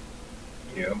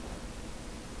 Yep.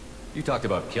 You talked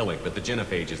about killing, but the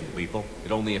genophage isn't lethal.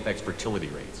 It only affects fertility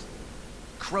rates.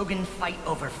 Krogan fight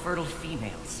over fertile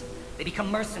females. They become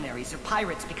mercenaries or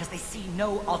pirates because they see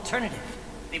no alternative.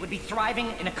 They would be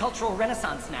thriving in a cultural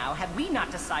renaissance now had we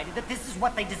not decided that this is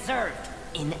what they deserved.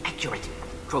 Inaccurate.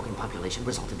 Krogan population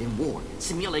resulted in war.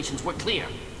 Simulations were clear.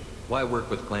 Why work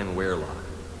with Clan Werelock?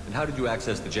 And how did you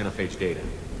access the genophage data?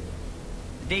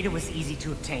 The data was easy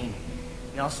to obtain.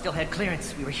 We all still had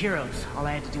clearance. We were heroes. All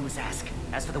I had to do was ask.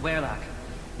 As for the Werelock,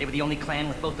 they were the only clan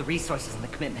with both the resources and the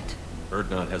commitment.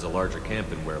 Urdnot has a larger camp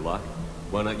than Werelock.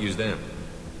 Why not use them?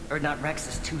 Urdnot Rex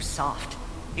is too soft.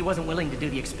 He wasn't willing to do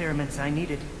the experiments I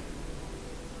needed.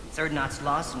 It's Urdnot's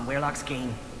loss and Werelock's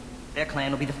gain. Their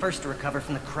clan will be the first to recover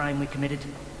from the crime we committed.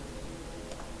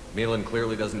 Malin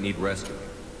clearly doesn't need rescue.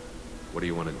 What do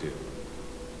you want to do?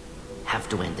 Have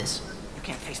to end this. You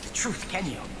can't face the truth, can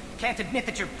you? Can't admit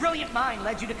that your brilliant mind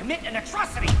led you to commit an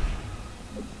atrocity!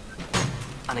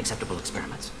 Unacceptable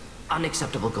experiments.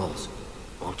 Unacceptable goals.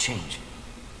 Won't change.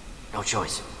 No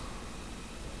choice.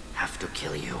 Have to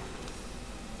kill you.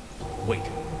 Wait,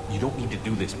 you don't need to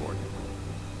do this, Morgan.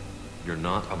 You're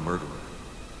not a murderer.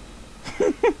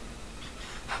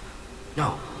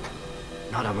 No.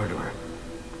 Not a murderer.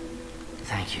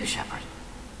 Thank you, Shepard.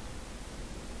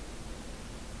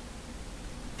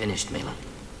 Finished, Malin.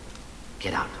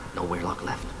 Get out. No Werelock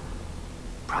left.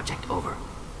 Project over.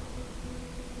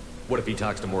 What if he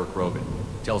talks to more Krogan?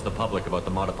 Tells the public about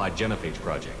the modified genophage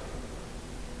project?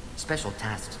 Special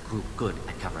tasks group good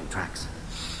at covering tracks.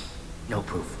 No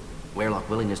proof. Werelock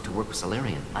willingness to work with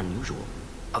Salarian, unusual.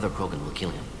 Other Krogan will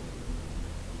kill him.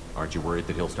 Aren't you worried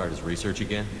that he'll start his research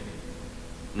again?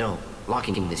 No.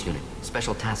 Locking this unit.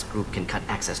 Special task group can cut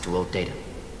access to old data.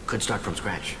 Could start from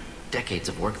scratch. Decades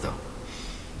of work, though.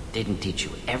 Didn't teach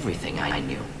you everything I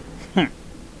knew.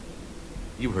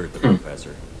 You heard the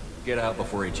professor. Get out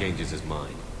before he changes his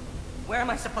mind. Where am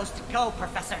I supposed to go,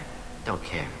 Professor? Don't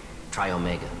care. Try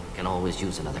Omega. Can always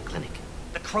use another clinic.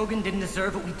 The Krogan didn't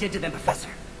deserve what we did to them, Professor.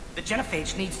 The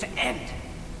genophage needs to end.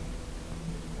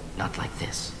 Not like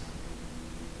this.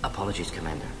 Apologies,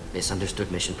 Commander.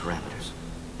 Misunderstood mission parameters.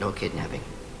 No kidnapping.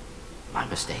 My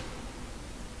mistake.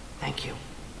 Thank you.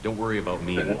 Don't worry about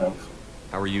me.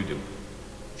 How are you doing?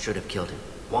 Should have killed him.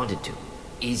 Wanted to.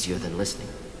 Easier than listening.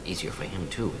 Easier for him,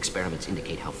 too. Experiments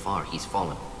indicate how far he's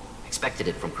fallen. Expected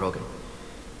it from Krogan.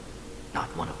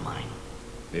 Not one of mine.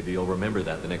 Maybe you'll remember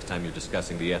that the next time you're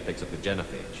discussing the ethics of the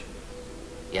genophage.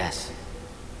 Yes.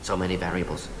 So many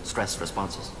variables. Stress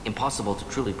responses. Impossible to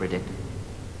truly predict.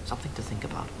 Something to think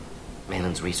about.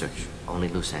 Malin's research. Only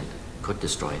loose end. Could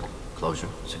destroy it. Closure.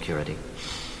 Security.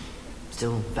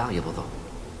 Still valuable, though.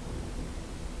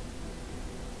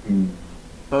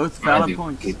 Both valid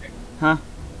points. Keeping. Huh?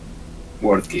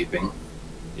 Worth keeping.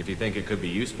 If you think it could be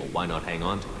useful, why not hang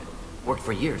on to it? Worked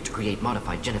for years to create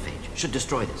modified genophage. Should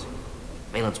destroy this.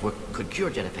 Malin's work could cure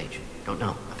genophage. Don't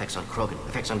know. Effects on Krogan.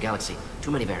 Effects on Galaxy.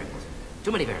 Too many variables.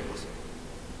 Too many variables.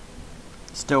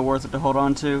 Still worth it to hold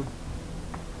on to?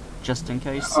 Just in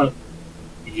case?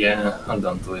 Yeah, hold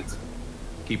on to it.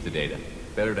 Keep the data.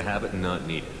 Better to have it and not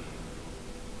need it.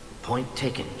 Point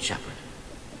taken, Shepard.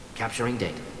 Capturing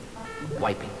data.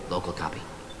 Wiping local copy.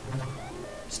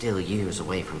 Still years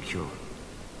away from cure.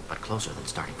 But closer than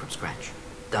starting from scratch.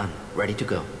 Done. Ready to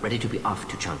go. Ready to be off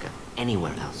to Chunka.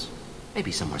 Anywhere else.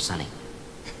 Maybe somewhere sunny.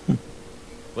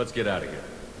 Let's get out of here.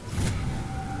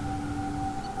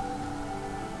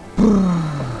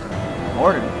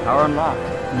 Morgan, power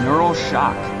unlocked. Neural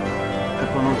shock.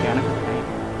 Crippling organic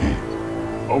pain.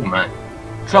 Oh man.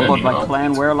 Troubled by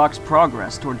Clan Werelock's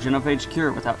progress toward genophage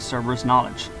cure without Cerberus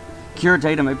knowledge. Cure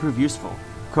data may prove useful.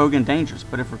 Krogan dangerous,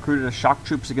 but if recruited as shock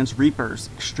troops against Reapers,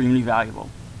 extremely valuable.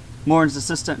 Morgan's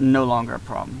assistant no longer a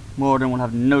problem. Morgan will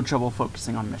have no trouble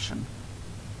focusing on mission.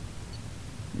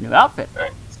 New outfit.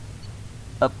 Right.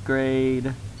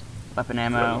 Upgrade. weapon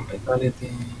ammo,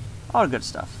 Vitality. all the good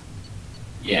stuff.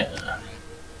 Yeah.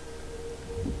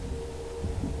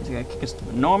 Is he gonna kick us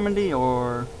to Normandy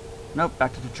or... Nope,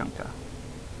 back to Tuchanka.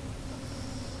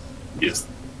 Just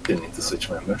didn't need to switch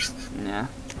members. Yeah,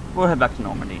 we'll head back to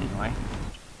Normandy anyway.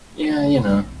 Yeah, you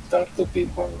know, talk to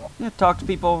people. Yeah, talk to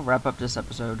people, wrap up this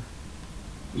episode.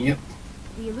 Yep.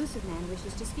 The elusive man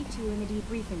wishes to speak to you in the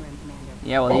debriefing room, Commander.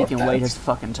 Yeah, well, he can wait his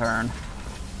fucking turn.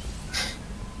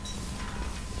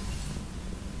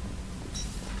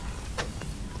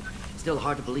 Still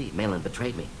hard to believe Malin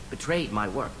betrayed me. Betrayed my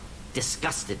work.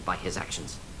 Disgusted by his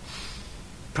actions.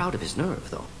 Proud of his nerve,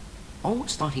 though.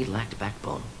 Almost thought he lacked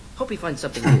backbone. Hope he finds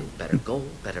something new. Better goal,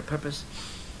 better purpose.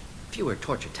 Fewer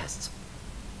torture tests.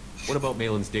 What about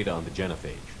Malin's data on the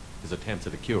genophage? His attempts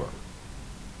at a cure?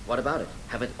 What about it?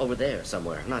 Have it over there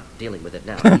somewhere. Not dealing with it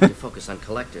now. I need to focus on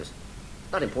collectors.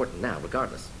 Not important now,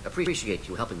 regardless. Appreciate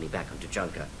you helping me back on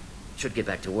Tuchanka. Should get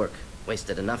back to work.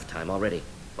 Wasted enough time already.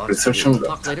 Research on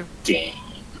talk later. Game.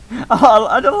 Oh,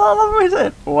 I don't love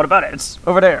it. Well, what about it? It's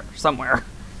over there, somewhere.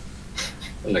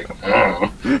 Like,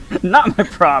 Not my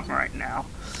problem right now.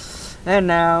 And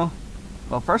now,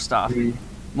 well, first off,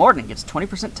 Morden gets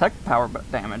 20% tech power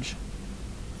damage.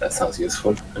 That sounds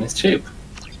useful, and it's cheap.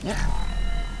 Yeah.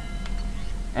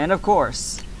 And of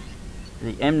course,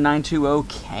 the M920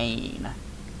 Kane.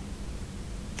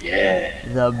 Yeah.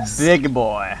 The big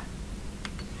boy.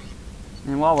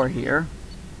 And while we're here,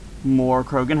 more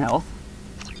Krogan health.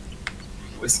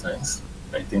 It was nice.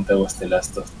 I think that was the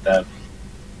last of that.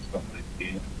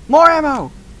 More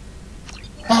ammo!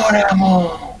 More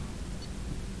ammo!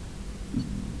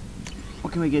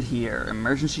 What can we get here?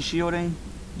 Emergency shielding?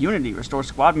 Unity restores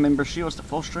squad member shields to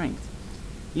full strength.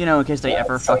 You know, in case they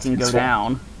ever fucking go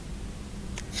down.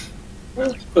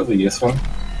 Well, could be useful.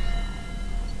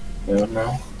 I don't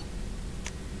know.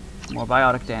 More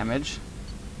biotic damage.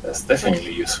 That's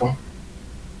definitely useful.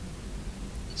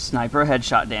 Sniper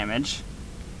headshot damage.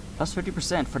 Plus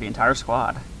 50% for the entire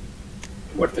squad.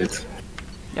 Worth it.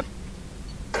 Yep.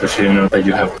 Especially you know that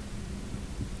you have.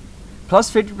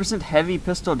 Plus 50% heavy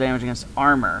pistol damage against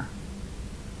armor.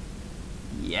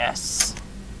 Yes.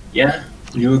 Yeah,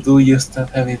 you do use that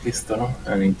heavy pistol,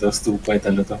 and it does do quite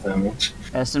a lot of damage.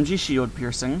 SMG shield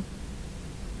piercing.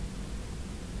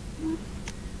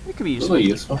 It could be useful. Really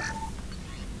useful.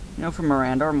 You know, for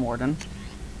Miranda or Morden.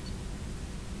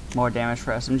 More damage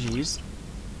for SMGs.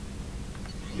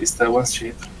 At least that one's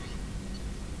cheap.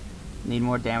 Need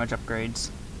more damage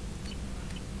upgrades.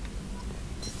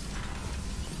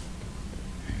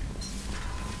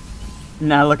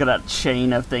 Now look at that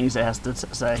chain of things it has to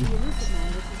say. The elusive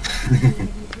man wishes to speak to you in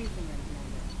the debriefing room,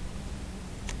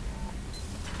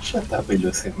 Commander. Shut up,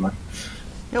 elusive man.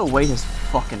 He'll wait his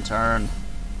fucking turn.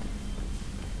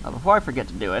 Now, before I forget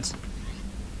to do it.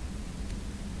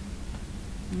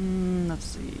 Let's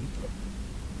see.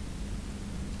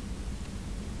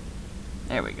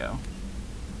 There we go.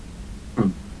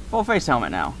 Full face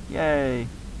helmet now. Yay.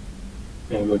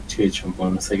 Yeah, go change on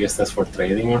bonus. I guess that's for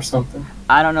trading or something.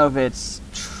 I don't know if it's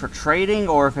for trading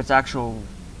or if it's actual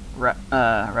rep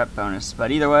bonus,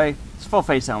 but either way, it's full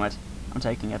face helmet. I'm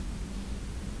taking it.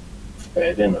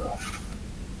 Fair enough.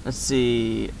 Let's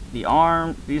see. These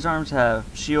arms have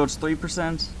shields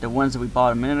 3%. The ones that we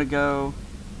bought a minute ago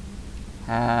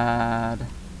had.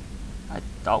 I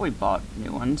thought we bought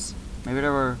new ones. Maybe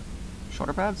there were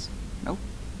shoulder pads? Nope.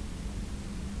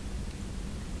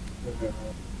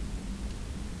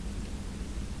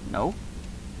 No.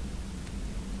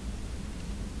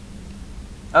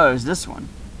 Oh, it was this one.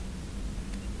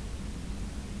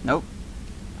 Nope.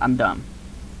 I'm dumb.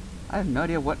 I have no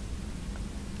idea what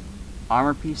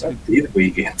armor piece What did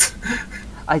we get?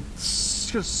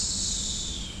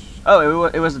 Oh,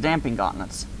 it was the damping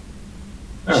gauntlets.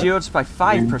 Oh. Shields by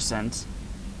 5%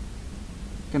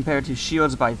 compared to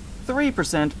shields by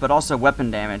 3%, but also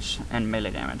weapon damage and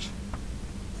melee damage.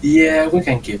 Yeah, we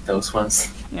can keep those ones.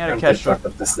 Yeah, to I'm catch part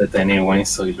of the set anyway,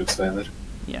 so it looks better.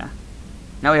 Yeah.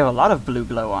 Now we have a lot of blue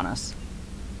glow on us.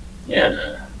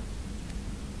 Yeah.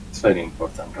 It's very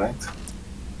important, right?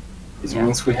 This Yeah.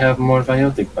 means we have more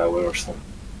biotic power or something.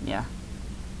 Yeah.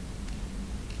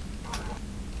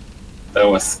 That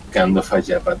was kind of a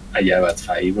Yabat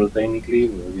fable, technically.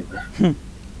 But, you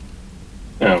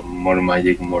know. More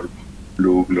magic, more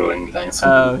blue glowing lines.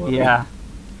 Oh, blue yeah.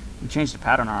 We changed the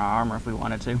pattern on our armor if we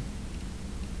wanted to.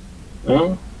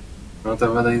 Oh, not a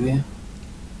bad idea.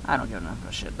 I don't give enough of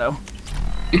a shit, though.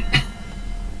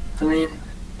 I mean,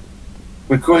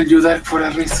 we called you that for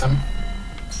a reason.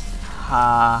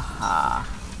 Ha ha.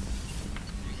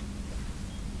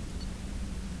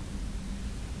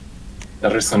 The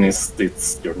reason is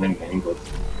it's your nickname, but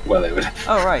whatever.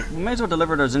 Oh, right. We may as well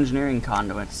deliver those engineering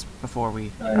conduits before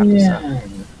we wrap Yeah. this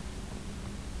up.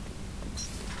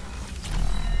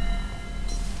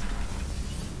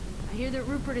 I hear that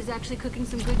Rupert is actually cooking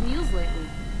some good meals lately.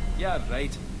 Yeah,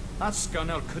 right. That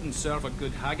scunner couldn't serve a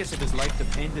good haggis if his life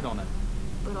depended on it.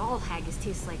 But all haggis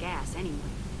tastes like ass anyway.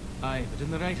 Aye, but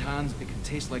in the right hands, it can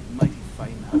taste like mighty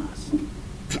fine ass.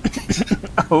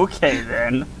 Okay,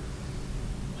 then.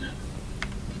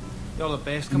 You're the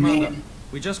best, Commander. Man,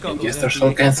 We just got I those guess there's FDA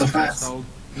all kinds of controls ass. installed.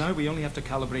 Now we only have to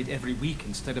calibrate every week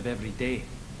instead of every day.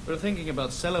 We're thinking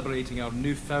about celebrating our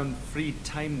newfound free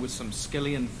time with some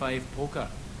Skillian 5 poker.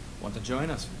 Want to join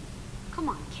us? Come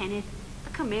on, Kenneth. The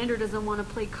commander doesn't want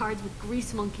to play cards with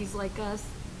grease monkeys like us.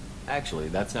 Actually,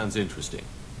 that sounds interesting.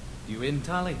 You in,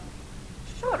 Tally?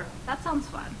 Sure, that sounds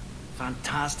fun.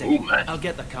 Fantastic. Ooh, man. I'll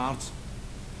get the cards.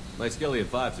 My Skillian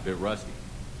 5's a bit rusty.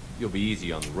 You'll be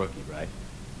easy on the rookie, right?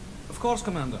 Of course,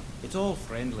 Commander. It's all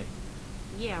friendly.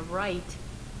 Yeah, right.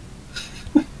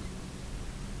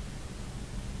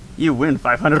 You win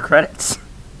 500 credits.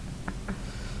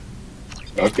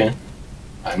 Okay.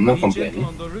 I'm not Be gentle complaining.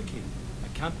 on the rookie.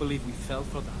 I can't believe we fell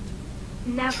for that.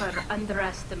 Never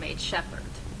underestimate Shepard.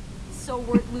 So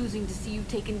worth losing to see you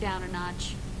taken down a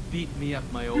notch. Beat me at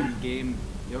my own game.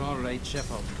 You're all right,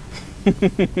 Shepard.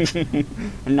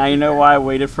 And now you know why I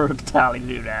waited for Tally to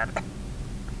do that.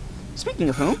 Speaking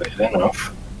of whom, Fair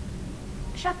enough.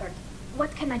 Shepard,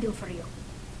 what can I do for you?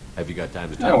 Have you got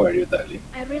time to How talk? are you, Tally?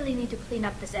 I really need to clean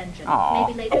up this engine. Aw.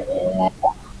 Maybe later.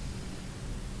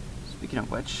 speaking of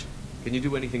which, Can you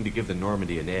do anything to give the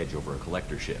Normandy an edge over a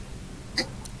collector ship?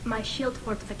 My shield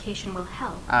fortification will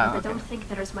help, Ah, but okay. I don't think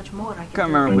there is much more I can can't do.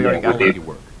 remember if we already We'll got let hers. you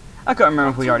work. I can't remember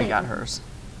if we already got hers.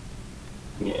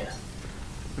 Yeah.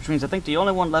 Which means I think the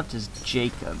only one left is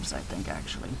Jacob's, I think,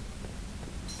 actually.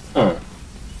 Huh.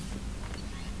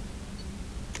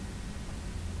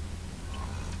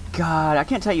 God, I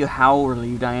can't tell you how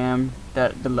relieved I am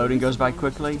that the loading goes by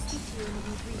quickly.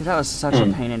 Because that was such a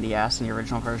pain in the ass in the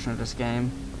original version of this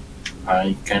game.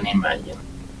 I can imagine.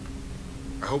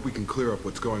 I hope we can clear up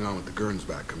what's going on with the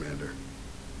Gernsback, Commander.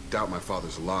 Doubt my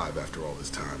father's alive after all this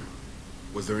time.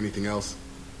 Was there anything else?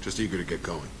 Just eager to get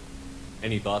going.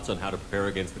 Any thoughts on how to prepare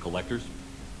against the collectors?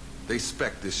 They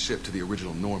spec'd this ship to the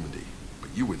original Normandy,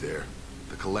 but you were there.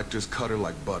 The collectors cut her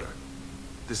like butter.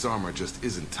 This armor just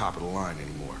isn't top of the line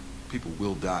anymore. People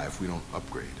will die if we don't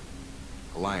upgrade.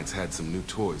 Alliance had some new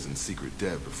toys in secret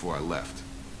dev before I left.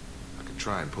 I could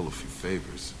try and pull a few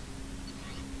favors.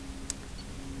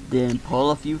 Then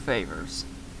pull a few favors.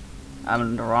 I'm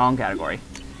in the wrong category.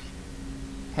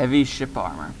 Heavy ship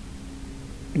armor.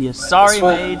 The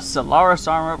Asari-made Solaris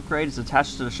armor upgrade is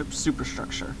attached to the ship's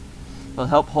superstructure. It will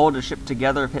help hold the ship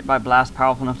together if hit by blasts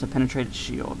powerful enough to penetrate its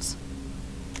shields.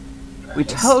 We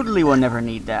totally will never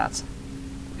need that.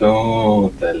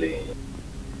 Totally.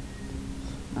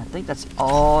 I think that's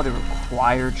all the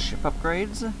required ship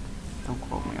upgrades. Don't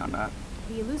quote me on that.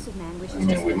 The elusive man wishes I to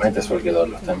mean, we might as well get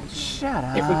all of them. Shut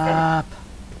If we can. up.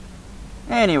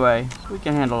 Anyway, we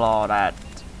can handle all that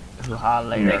hoo-ha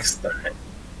later.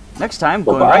 Next time,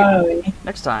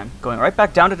 going right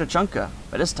back down to Tachanka,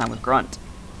 but this time with Grunt.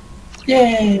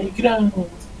 Yay, Grunt!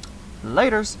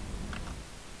 Laters.